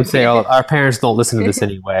 Kayla. We say, our parents don't listen to this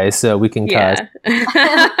anyway, so we can cuss.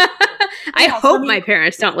 I hope my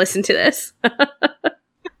parents don't listen to this.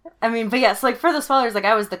 But yes, for the Swellers,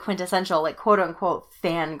 I was the quintessential, quote unquote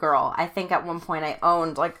fangirl. I think at one point I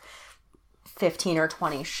owned 15 or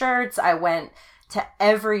 20 shirts. I went to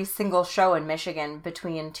every single show in Michigan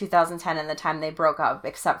between 2010 and the time they broke up,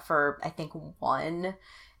 except for, I think, one.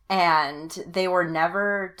 And they were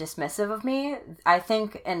never dismissive of me. I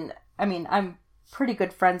think, and I mean, I'm pretty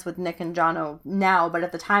good friends with Nick and Jono now, but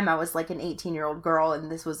at the time I was like an 18-year-old girl,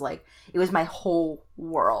 and this was like, it was my whole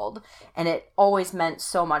world. And it always meant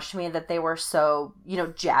so much to me that they were so, you know,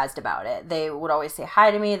 jazzed about it. They would always say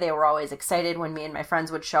hi to me. They were always excited when me and my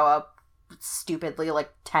friends would show up stupidly like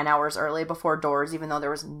 10 hours early before doors, even though there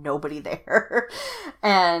was nobody there.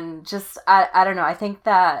 And just, I don't know. I think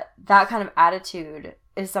that kind of attitude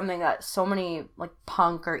is something that so many like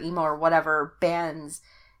punk or emo or whatever bands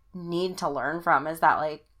need to learn from, is that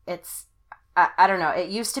like, it's, I don't know. It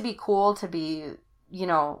used to be cool to be, you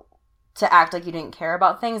know, to act like you didn't care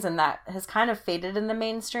about things, and that has kind of faded in the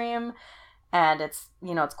mainstream. And it's,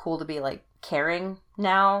 you know, it's cool to be like caring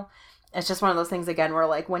now. It's just one of those things, again, where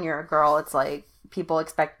like when you're a girl, it's like people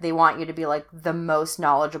they want you to be like the most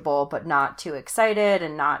knowledgeable, but not too excited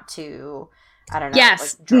and not too, I don't know.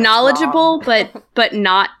 Yes, like, knowledgeable, but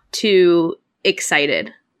not too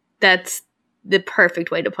excited. That's the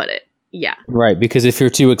perfect way to put it. Yeah. Right, because if you're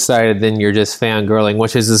too excited, then you're just fangirling,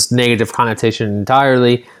 which is this negative connotation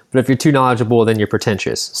entirely. But if you're too knowledgeable, then you're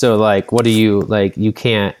pretentious. So like, what do you, like, you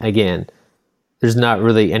can't, again, there's not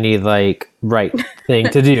really any like right thing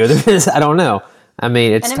to do. There's, I don't know. I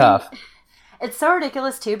mean, it's tough. It's so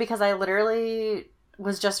ridiculous too, because I literally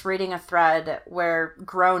was just reading a thread where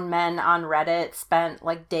grown men on Reddit spent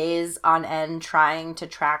like days on end trying to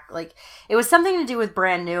track, like, it was something to do with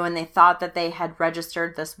Brand New, and they thought that they had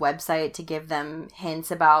registered this website to give them hints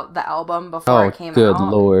about the album before it came out. Oh, good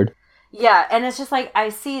Lord. Yeah, and it's just like, I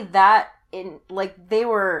see that in, like, they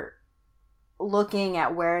were looking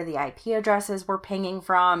at where the IP addresses were pinging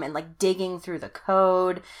from and like digging through the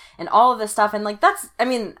code and all of this stuff. And like, that's, I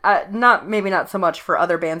mean, maybe not so much for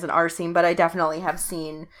other bands in our scene, but I definitely have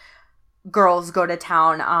seen girls go to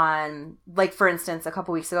town on, like, for instance, a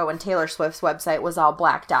couple weeks ago when Taylor Swift's website was all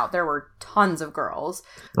blacked out, there were tons of girls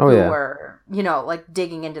who were, you know, like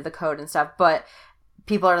digging into the code and stuff. But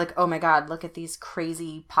people are like, oh my God, look at these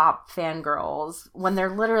crazy pop fangirls, when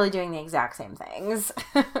they're literally doing the exact same things.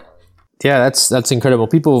 Yeah, that's incredible.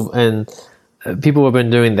 People have been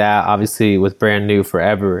doing that obviously with Brand New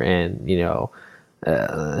forever, and you know,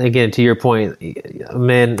 again, to your point,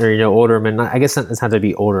 men, or you know, older men. I guess it's not to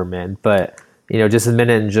be older men, but you know, just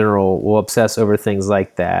men in general will obsess over things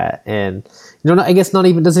like that. And you know, I guess not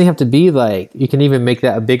even, doesn't have to be like, you can even make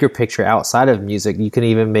that a bigger picture outside of music. You can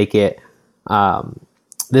even make it.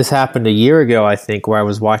 This happened a year ago, I think, where I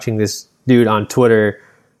was watching this dude on Twitter.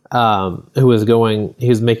 He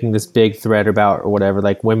was making this big thread about, or whatever,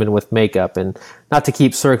 like women with makeup, and not to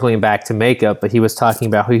keep circling back to makeup, but he was talking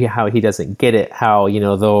about how he doesn't get it, how, you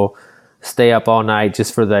know, they'll stay up all night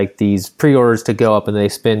just for like these pre-orders to go up, and they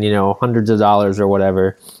spend, you know, hundreds of dollars or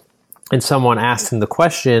whatever. And someone asked him the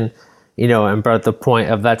question, you know, and brought the point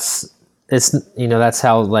of that's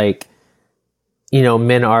how like, you know,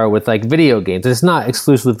 men are with like video games. It's not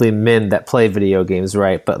exclusively men that play video games,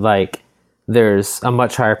 right? But like, there's a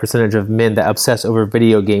much higher percentage of men that obsess over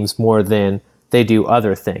video games more than they do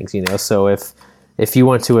other things, you know. So if you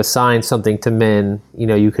want to assign something to men, you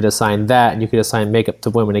know, you could assign that, and you could assign makeup to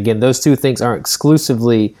women. Again, those two things aren't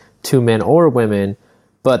exclusively to men or women,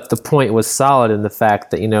 but the point was solid in the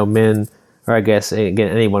fact that, you know, men, or I guess, again,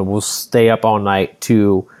 anyone will stay up all night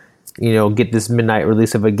to, you know, get this midnight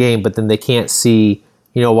release of a game, but then they can't see,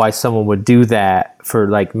 you know, why someone would do that for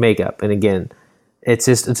like makeup. And again, it's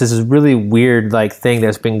this really weird like thing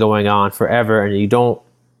that's been going on forever, and you don't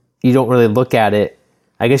really look at it.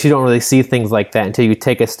 I guess you don't really see things like that until you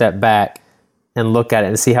take a step back and look at it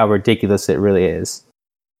and see how ridiculous it really is.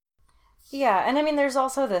 Yeah, and I mean, there's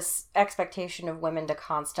also this expectation of women to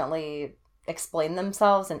constantly explain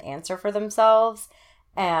themselves and answer for themselves,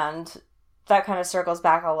 and that kind of circles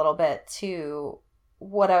back a little bit to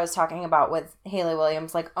what I was talking about with Hayley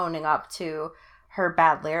Williams, like owning up to her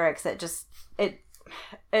bad lyrics.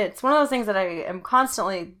 It's one of those things that I am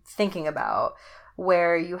constantly thinking about,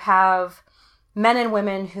 where you have men and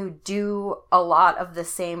women who do a lot of the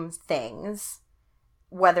same things,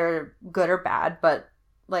 whether good or bad, but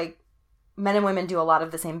like men and women do a lot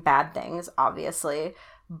of the same bad things, obviously,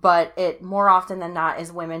 but it more often than not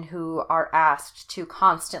is women who are asked to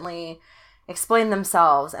constantly explain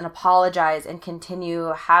themselves and apologize and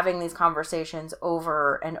continue having these conversations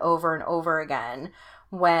over and over and over again,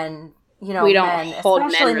 when, you know, we don't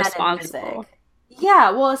hold men responsible.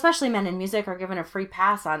 Yeah, well, especially men in music are given a free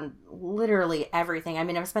pass on literally everything. I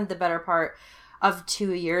mean, I've spent the better part of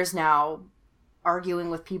 2 years now arguing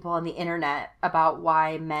with people on the internet about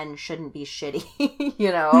why men shouldn't be shitty,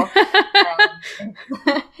 you know?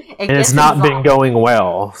 And it's not been going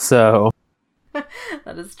well, so.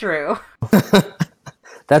 That is true.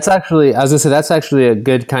 That's actually, I was going to say, that's actually a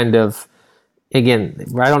good kind of, again,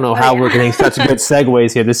 I don't know how we're getting such good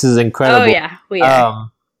segues here. This is incredible. Oh, yeah, we are.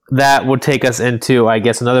 That would take us into, I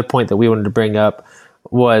guess, another point that we wanted to bring up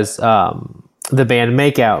was the band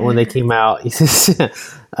Makeout when they came out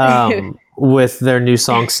with their new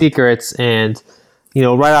song Secrets. And, you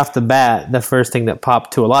know, right off the bat, the first thing that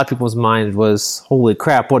popped to a lot of people's mind was, holy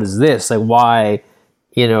crap, what is this? Like, why,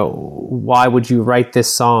 you know, why would you write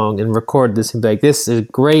this song and record this and be like, this is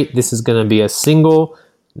great, this is going to be a single,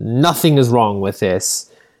 nothing is wrong with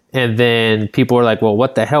this. And then people are like, well,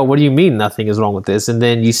 what the hell? What do you mean nothing is wrong with this? And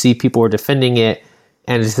then you see people are defending it,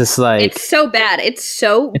 and it's just like... It's so bad. It's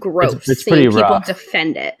so gross it's seeing pretty people rough.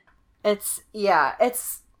 defend it. It's,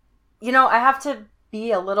 you know, I have to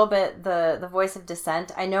be a little bit the voice of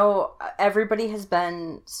dissent. I know everybody has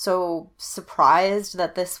been so surprised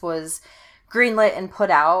that this was greenlit and put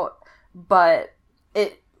out, but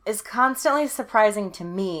it is constantly surprising to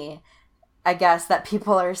me, I guess, that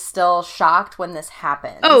people are still shocked when this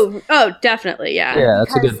happens. Oh, definitely, yeah. Yeah,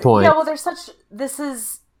 that's a good point. Yeah, well, this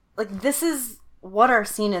is what our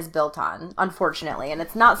scene is built on, unfortunately, and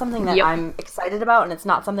it's not something that I'm excited about, and it's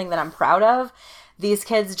not something that I'm proud of. These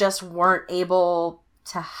kids just weren't able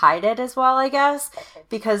to hide it as well, I guess,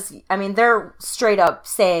 because, I mean, they're straight up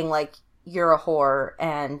saying, like, you're a whore,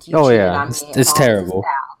 and you cheated on me. It's terrible.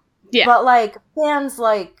 Yeah. But, like, bands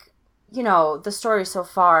like, you know, The Story So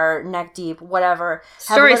Far, Neck Deep, whatever. The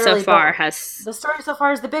Story So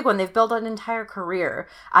Far is the big one. They've built an entire career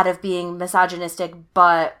out of being misogynistic,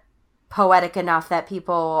 but poetic enough that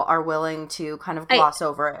people are willing to kind of gloss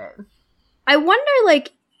over it. I wonder,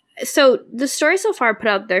 like, so The Story So Far put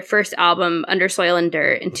out their first album, Under Soil and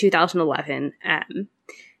Dirt, in 2011.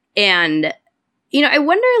 And, you know, I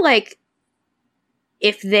wonder, like,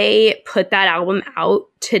 if they put that album out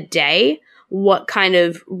today, what kind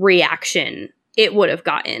of reaction it would have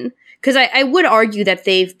gotten. Because I would argue that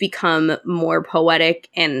they've become more poetic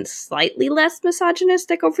and slightly less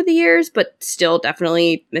misogynistic over the years, but still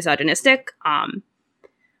definitely misogynistic.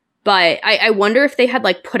 But I wonder if they had,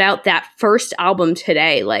 like, put out that first album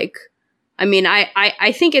today. Like, I mean,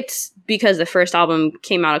 I think it's because the first album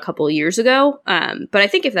came out a couple of years ago. But I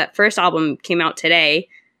think if that first album came out today,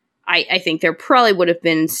 I think there probably would have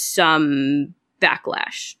been some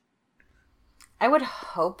backlash. I would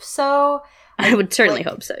hope so. I would certainly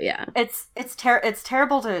hope so, yeah. It's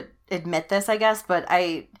terrible to admit this, I guess, but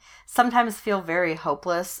I sometimes feel very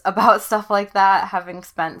hopeless about stuff like that, having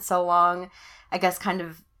spent so long, I guess, kind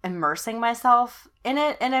of immersing myself in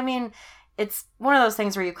it. And I mean, it's one of those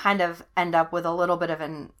things where you kind of end up with a little bit of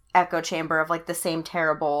an echo chamber of, like, the same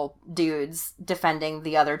terrible dudes defending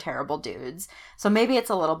the other terrible dudes. So maybe it's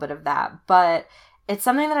a little bit of that, but it's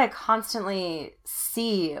something that I constantly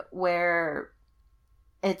see where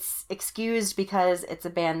it's excused because it's a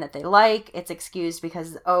band that they like. It's excused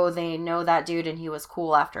because, oh, they know that dude and he was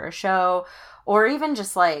cool after a show. Or even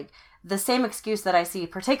just, like, the same excuse that I see,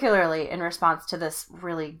 particularly in response to this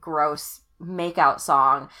really gross Makeout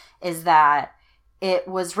song, is that it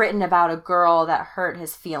was written about a girl that hurt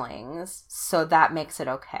his feelings, so that makes it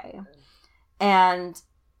okay. And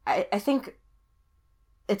I think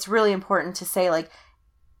it's really important to say, like,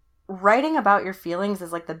 writing about your feelings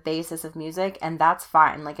is, like, the basis of music, and that's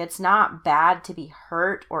fine. Like, it's not bad to be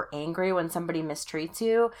hurt or angry when somebody mistreats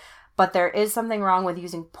you, but there is something wrong with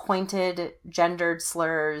using pointed gendered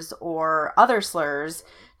slurs or other slurs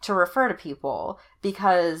to refer to people,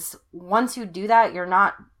 because once you do that, you're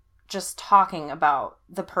not just talking about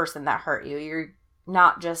the person that hurt you. You're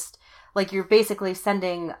not just, like, you're basically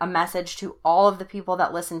sending a message to all of the people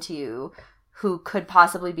that listen to you who could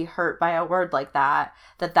possibly be hurt by a word like that,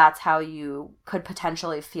 that's how you could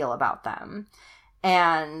potentially feel about them.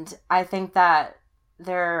 And I think that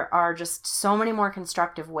there are just so many more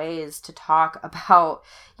constructive ways to talk about,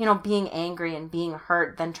 you know, being angry and being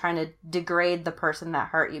hurt than trying to degrade the person that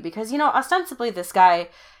hurt you. Because, you know, ostensibly this guy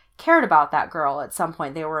cared about that girl at some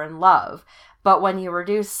point. They were in love. But when you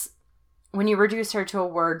reduce her to a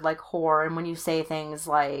word like whore, and when you say things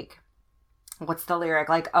like, what's the lyric?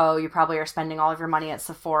 Like, oh, you probably are spending all of your money at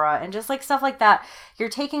Sephora, and just, like, stuff like that. You're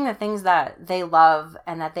taking the things that they love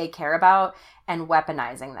and that they care about and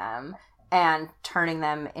weaponizing them and turning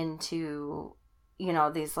them into, you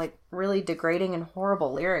know, these, like, really degrading and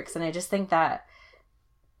horrible lyrics. And I just think that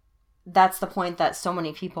that's the point that so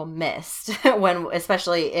many people missed when,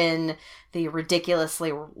 especially in the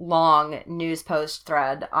ridiculously long news post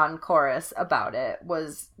thread on Chorus about it,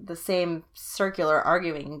 was the same circular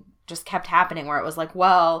arguing just kept happening, where it was like,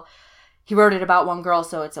 well, he wrote it about one girl,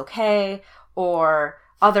 so it's okay, or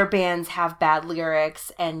other bands have bad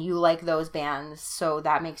lyrics and you like those bands, so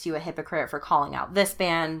that makes you a hypocrite for calling out this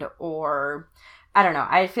band, or I don't know.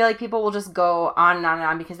 I feel like people will just go on and on and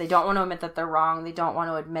on because they don't want to admit that they're wrong. They don't want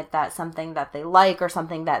to admit that something that they like or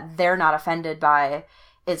something that they're not offended by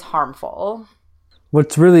is harmful.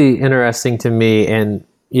 What's really interesting to me, and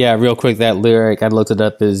yeah, real quick, that lyric, I looked it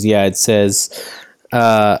up, is, it says,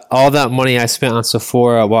 all that money I spent on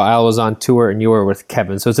Sephora while I was on tour and you were with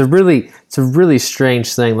Kevin. So it's a really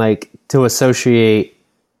strange thing, like, to associate,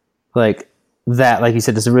 like, that, like you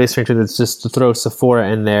said, it's a really strange thing that's just to throw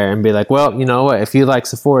Sephora in there and be like, well, you know what, if you like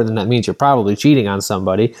Sephora, then that means you're probably cheating on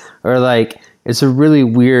somebody. Or, like, it's a really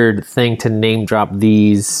weird thing to name drop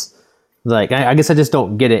these, like, I guess I just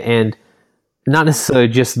don't get it. And not necessarily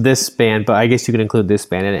just this band, but I guess you could include this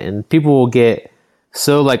band in it. And people will get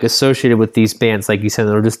so, like, associated with these bands, like you said,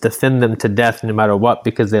 they'll just defend them to death no matter what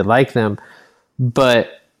because they like them.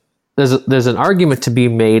 But there's an argument to be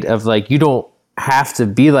made of, like, you don't have to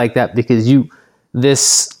be like that because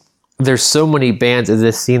there's so many bands in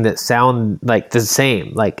this scene that sound like the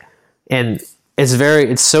same, like, and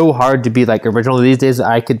it's so hard to be like original these days.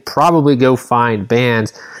 I could probably go find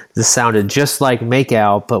bands that sounded just like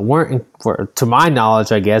Make-Out but weren't, to my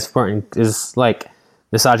knowledge, I guess, weren't as like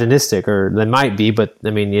misogynistic, or they might be, but I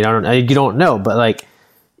mean, you don't know, but like,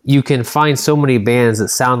 you can find so many bands that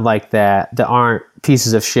sound like that aren't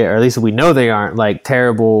pieces of shit, or at least we know they aren't, like,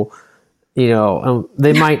 terrible.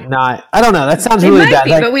 They might not. I don't know. That sounds really bad.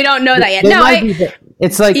 Be, like, but we don't know that yet. No,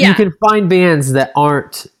 it's like you can find bands that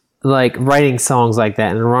aren't like writing songs like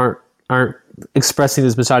that and aren't expressing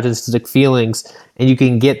these misogynistic feelings, and you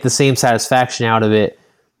can get the same satisfaction out of it.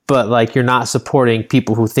 But like, you're not supporting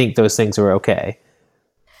people who think those things are okay.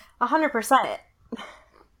 100%.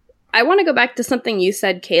 I want to go back to something you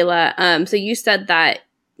said, Kayla. So you said that,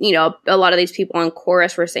 a lot of these people on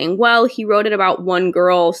Chorus were saying, well, he wrote it about one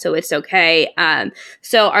girl, so it's okay.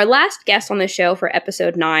 So our last guest on the show for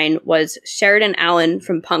episode 9 was Sheridan Allen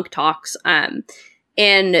from Punk Talks.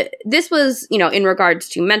 And this was, in regards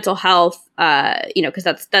to mental health,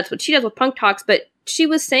 because that's what she does with Punk Talks. But she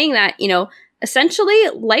was saying that, essentially,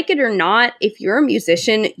 like it or not, if you're a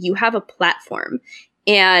musician, you have a platform.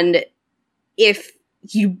 And if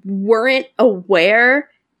you weren't aware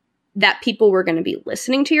that people were going to be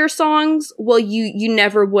listening to your songs, well, you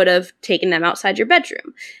never would have taken them outside your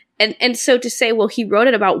bedroom. And so to say, well, he wrote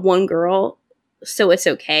it about one girl, so it's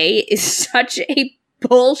okay, is such a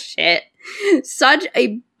bullshit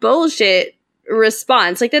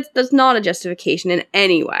response. Like, that's not a justification in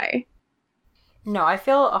any way. No, I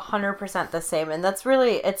feel 100% the same. And that's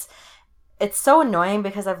really, it's so annoying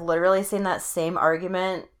because I've literally seen that same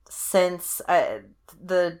argument since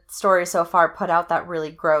the story so far put out that really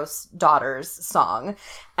gross Daughters song.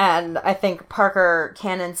 And I think Parker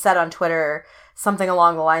Cannon said on Twitter something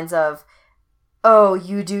along the lines of, oh,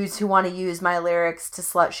 you dudes who want to use my lyrics to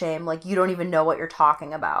slut shame, like, you don't even know what you're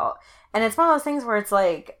talking about. And it's one of those things where it's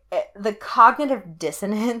like, the cognitive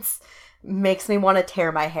dissonance makes me want to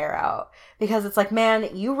tear my hair out, because it's like,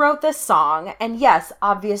 man, you wrote this song, and yes,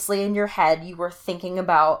 obviously in your head you were thinking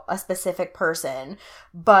about a specific person,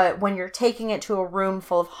 but when you're taking it to a room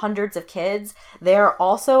full of hundreds of kids, they're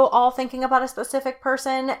also all thinking about a specific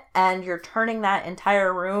person, and you're turning that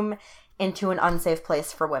entire room into an unsafe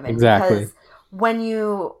place for women. Exactly. Because when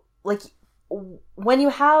you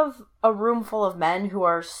have a room full of men who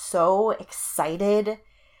are so excited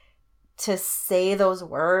to say those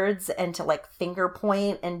words and to like finger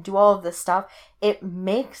point and do all of this stuff, it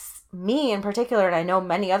makes me in particular, and I know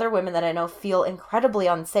many other women that I know, feel incredibly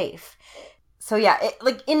unsafe. So yeah,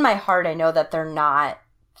 like, in my heart, I know that they're not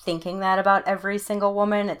thinking that about every single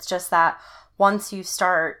woman. It's just that once you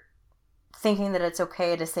start thinking that it's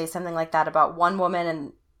okay to say something like that about one woman,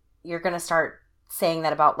 and you're going to start saying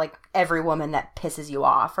that about like every woman that pisses you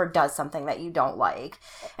off or does something that you don't like.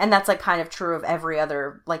 And that's like kind of true of every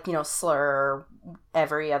other, like, slur, or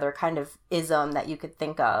every other kind of ism that you could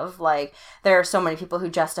think of. Like, there are so many people who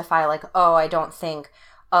justify like, oh, I don't think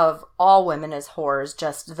of all women as whores,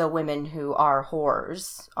 just the women who are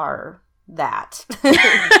whores are that.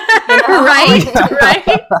 Right.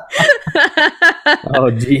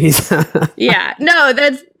 Oh, geez. Yeah, no,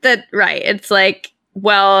 that's right. It's like,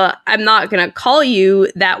 well, I'm not going to call you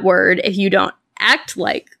that word if you don't act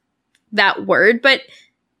like that word. But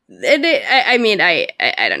I mean, I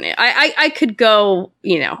don't know. I could go,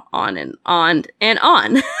 on and on and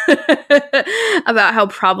on about how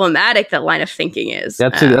problematic that line of thinking is.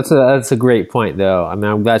 That's a great point, though. I mean,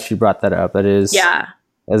 I'm glad she brought that up.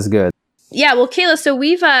 That's good. Yeah. Well, Kayla, so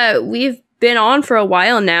we've been on for a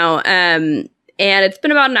while now, and it's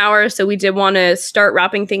been about an hour, so we did want to start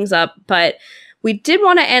wrapping things up, but we did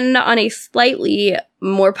want to end on a slightly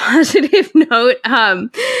more positive note,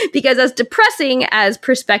 because as depressing as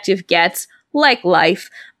perspective gets, like life,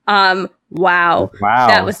 wow,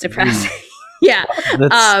 that was depressing. Yeah.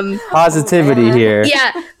 Positivity here.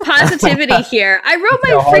 Yeah, positivity here. I wrote my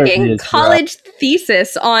freaking college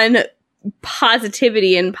thesis on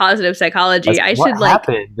positivity and positive psychology. What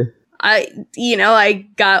happened? I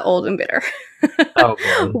got old and bitter. Oh,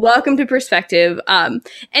 welcome to perspective.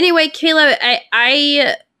 Anyway, Kayla,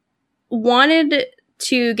 I wanted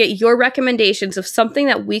to get your recommendations of something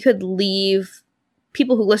that we could leave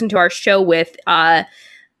people who listen to our show with.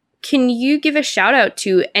 Can you give a shout out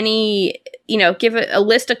to any, give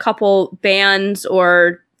a couple bands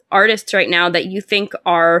or artists right now that you think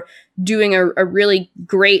are doing a really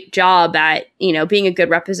great job at, being a good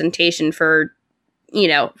representation for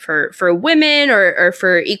women or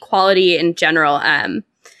for equality in general,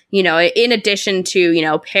 in addition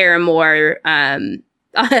to, Paramore,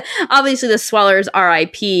 obviously the Swellers,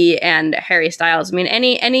 R.I.P., and Harry Styles. I mean,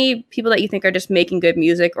 any people that you think are just making good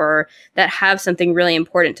music or that have something really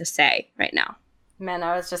important to say right now? Man,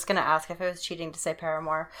 I was just going to ask if it was cheating to say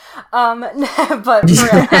Paramore. But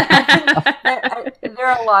for real, there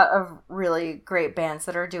are a lot of really great bands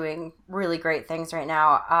that are doing really great things right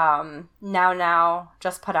now. Now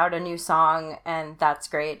just put out a new song, and that's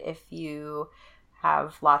great if you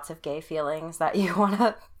have lots of gay feelings that you want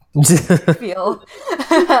to feel.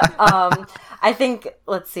 I think,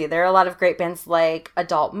 let's see, there are a lot of great bands like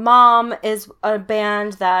Adult Mom is a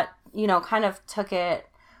band that, kind of took it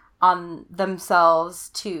on themselves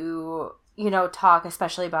to, talk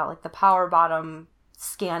especially about like the power bottom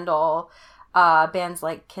scandal. Bands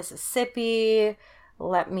like Kississippi.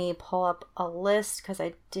 Let me pull up a list because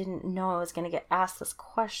I didn't know I was going to get asked this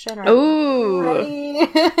question. Ooh.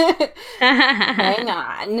 Hang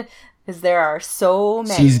on. Because there are so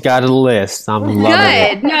many. She's got a list. I'm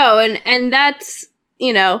loving it. No, and that's,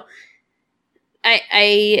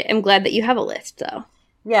 I am glad that you have a list, though.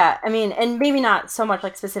 Yeah, I mean, and maybe not so much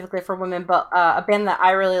like specifically for women, but a band that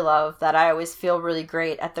I really love that I always feel really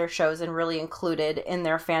great at their shows and really included in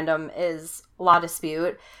their fandom is La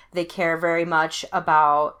Dispute. They care very much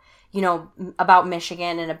about, about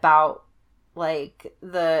Michigan and about like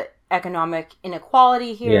the economic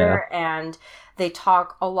inequality here. Yeah. And they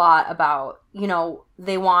talk a lot about,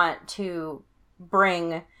 they want to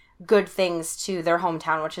bring good things to their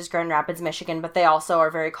hometown, which is Grand Rapids, Michigan, but they also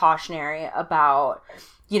are very cautionary about,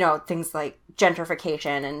 things like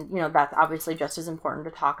gentrification, and, that's obviously just as important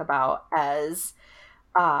to talk about as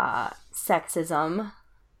sexism.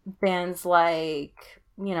 Bands like,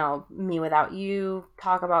 Me Without You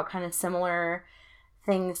talk about kind of similar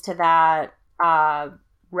things to that.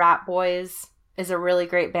 Rat Boys is a really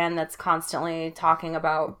great band that's constantly talking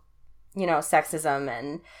about, sexism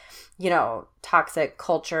and, toxic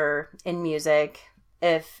culture in music.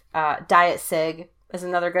 If Diet Sig is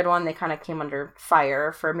another good one. They kind of came under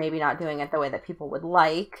fire for maybe not doing it the way that people would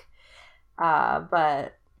like,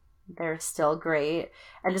 but they're still great.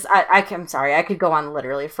 And just I'm sorry, I could go on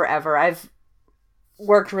literally forever. I've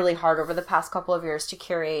worked really hard over the past couple of years to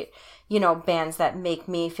curate, bands that make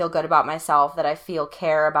me feel good about myself, that I feel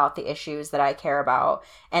care about the issues that I care about,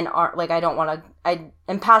 and aren't like, I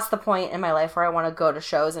am past the point in my life where I want to go to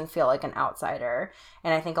shows and feel like an outsider.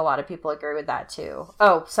 And I think a lot of people agree with that too.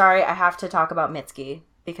 Oh, sorry, I have to talk about Mitski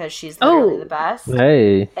because she's literally the best.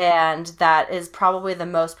 Hey. And that is probably the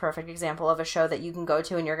most perfect example of a show that you can go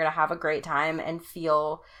to and you're going to have a great time and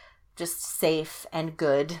feel just safe and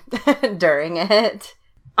good during it.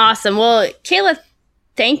 Awesome. Well, Kayla,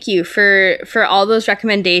 thank you for all those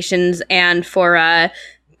recommendations and for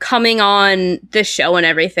coming on the show and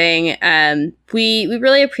everything. We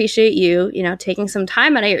really appreciate you, taking some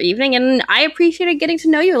time out of your evening, and I appreciated getting to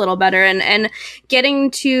know you a little better and getting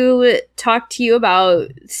to talk to you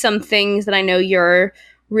about some things that I know you're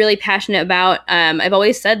really passionate about. I've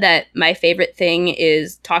always said that my favorite thing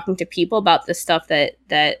is talking to people about the stuff that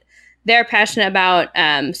they're passionate about.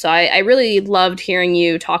 So I really loved hearing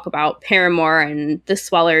you talk about Paramore and the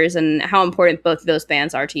Swellers and how important both of those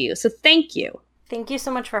bands are to you. So thank you. Thank you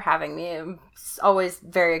so much for having me. I'm always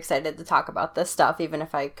very excited to talk about this stuff, even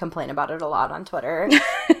if I complain about it a lot on Twitter.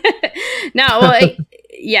 No, well,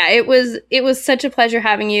 yeah, it was such a pleasure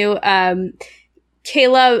having you.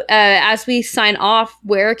 Kayla, as we sign off,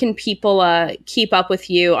 where can people keep up with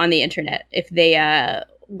you on the internet if they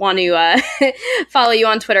want to follow you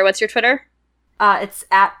on Twitter? What's your Twitter? It's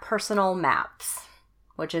at Personal Maps,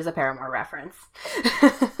 which is a Paramore reference.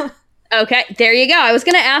 Okay, there you go. I was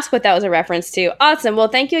going to ask what that was a reference to. Awesome. Well,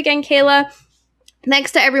 thank you again, Kayla.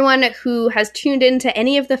 Thanks to everyone who has tuned in to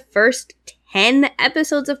any of the first 10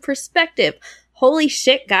 episodes of Perspective. Holy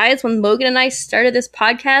shit, guys, when Logan and I started this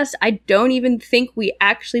podcast, I don't even think we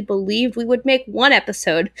actually believed we would make one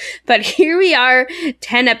episode. But here we are,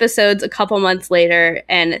 10 episodes a couple months later.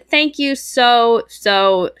 And thank you so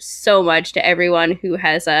much to everyone who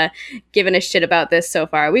has given a shit about this so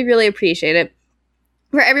far. We really appreciate it.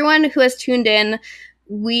 For everyone who has tuned in,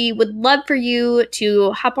 we would love for you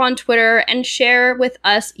to hop on Twitter and share with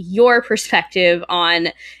us your perspective on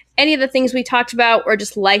any of the things we talked about or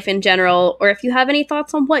just life in general, or if you have any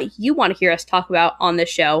thoughts on what you want to hear us talk about on the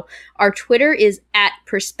show. Our Twitter is at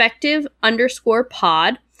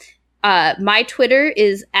perspective_pod. My Twitter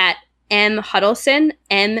is at mhuddleston,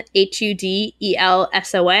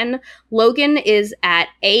 MHUDELSON. Logan is at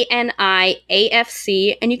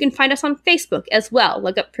ANIAFC, and you can find us on Facebook as well.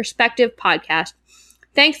 Look up Perspective Podcast.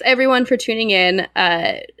 Thanks everyone for tuning in.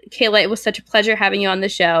 Kayla, it was such a pleasure having you on the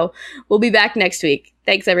show. We'll be back next week.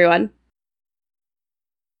 Thanks everyone.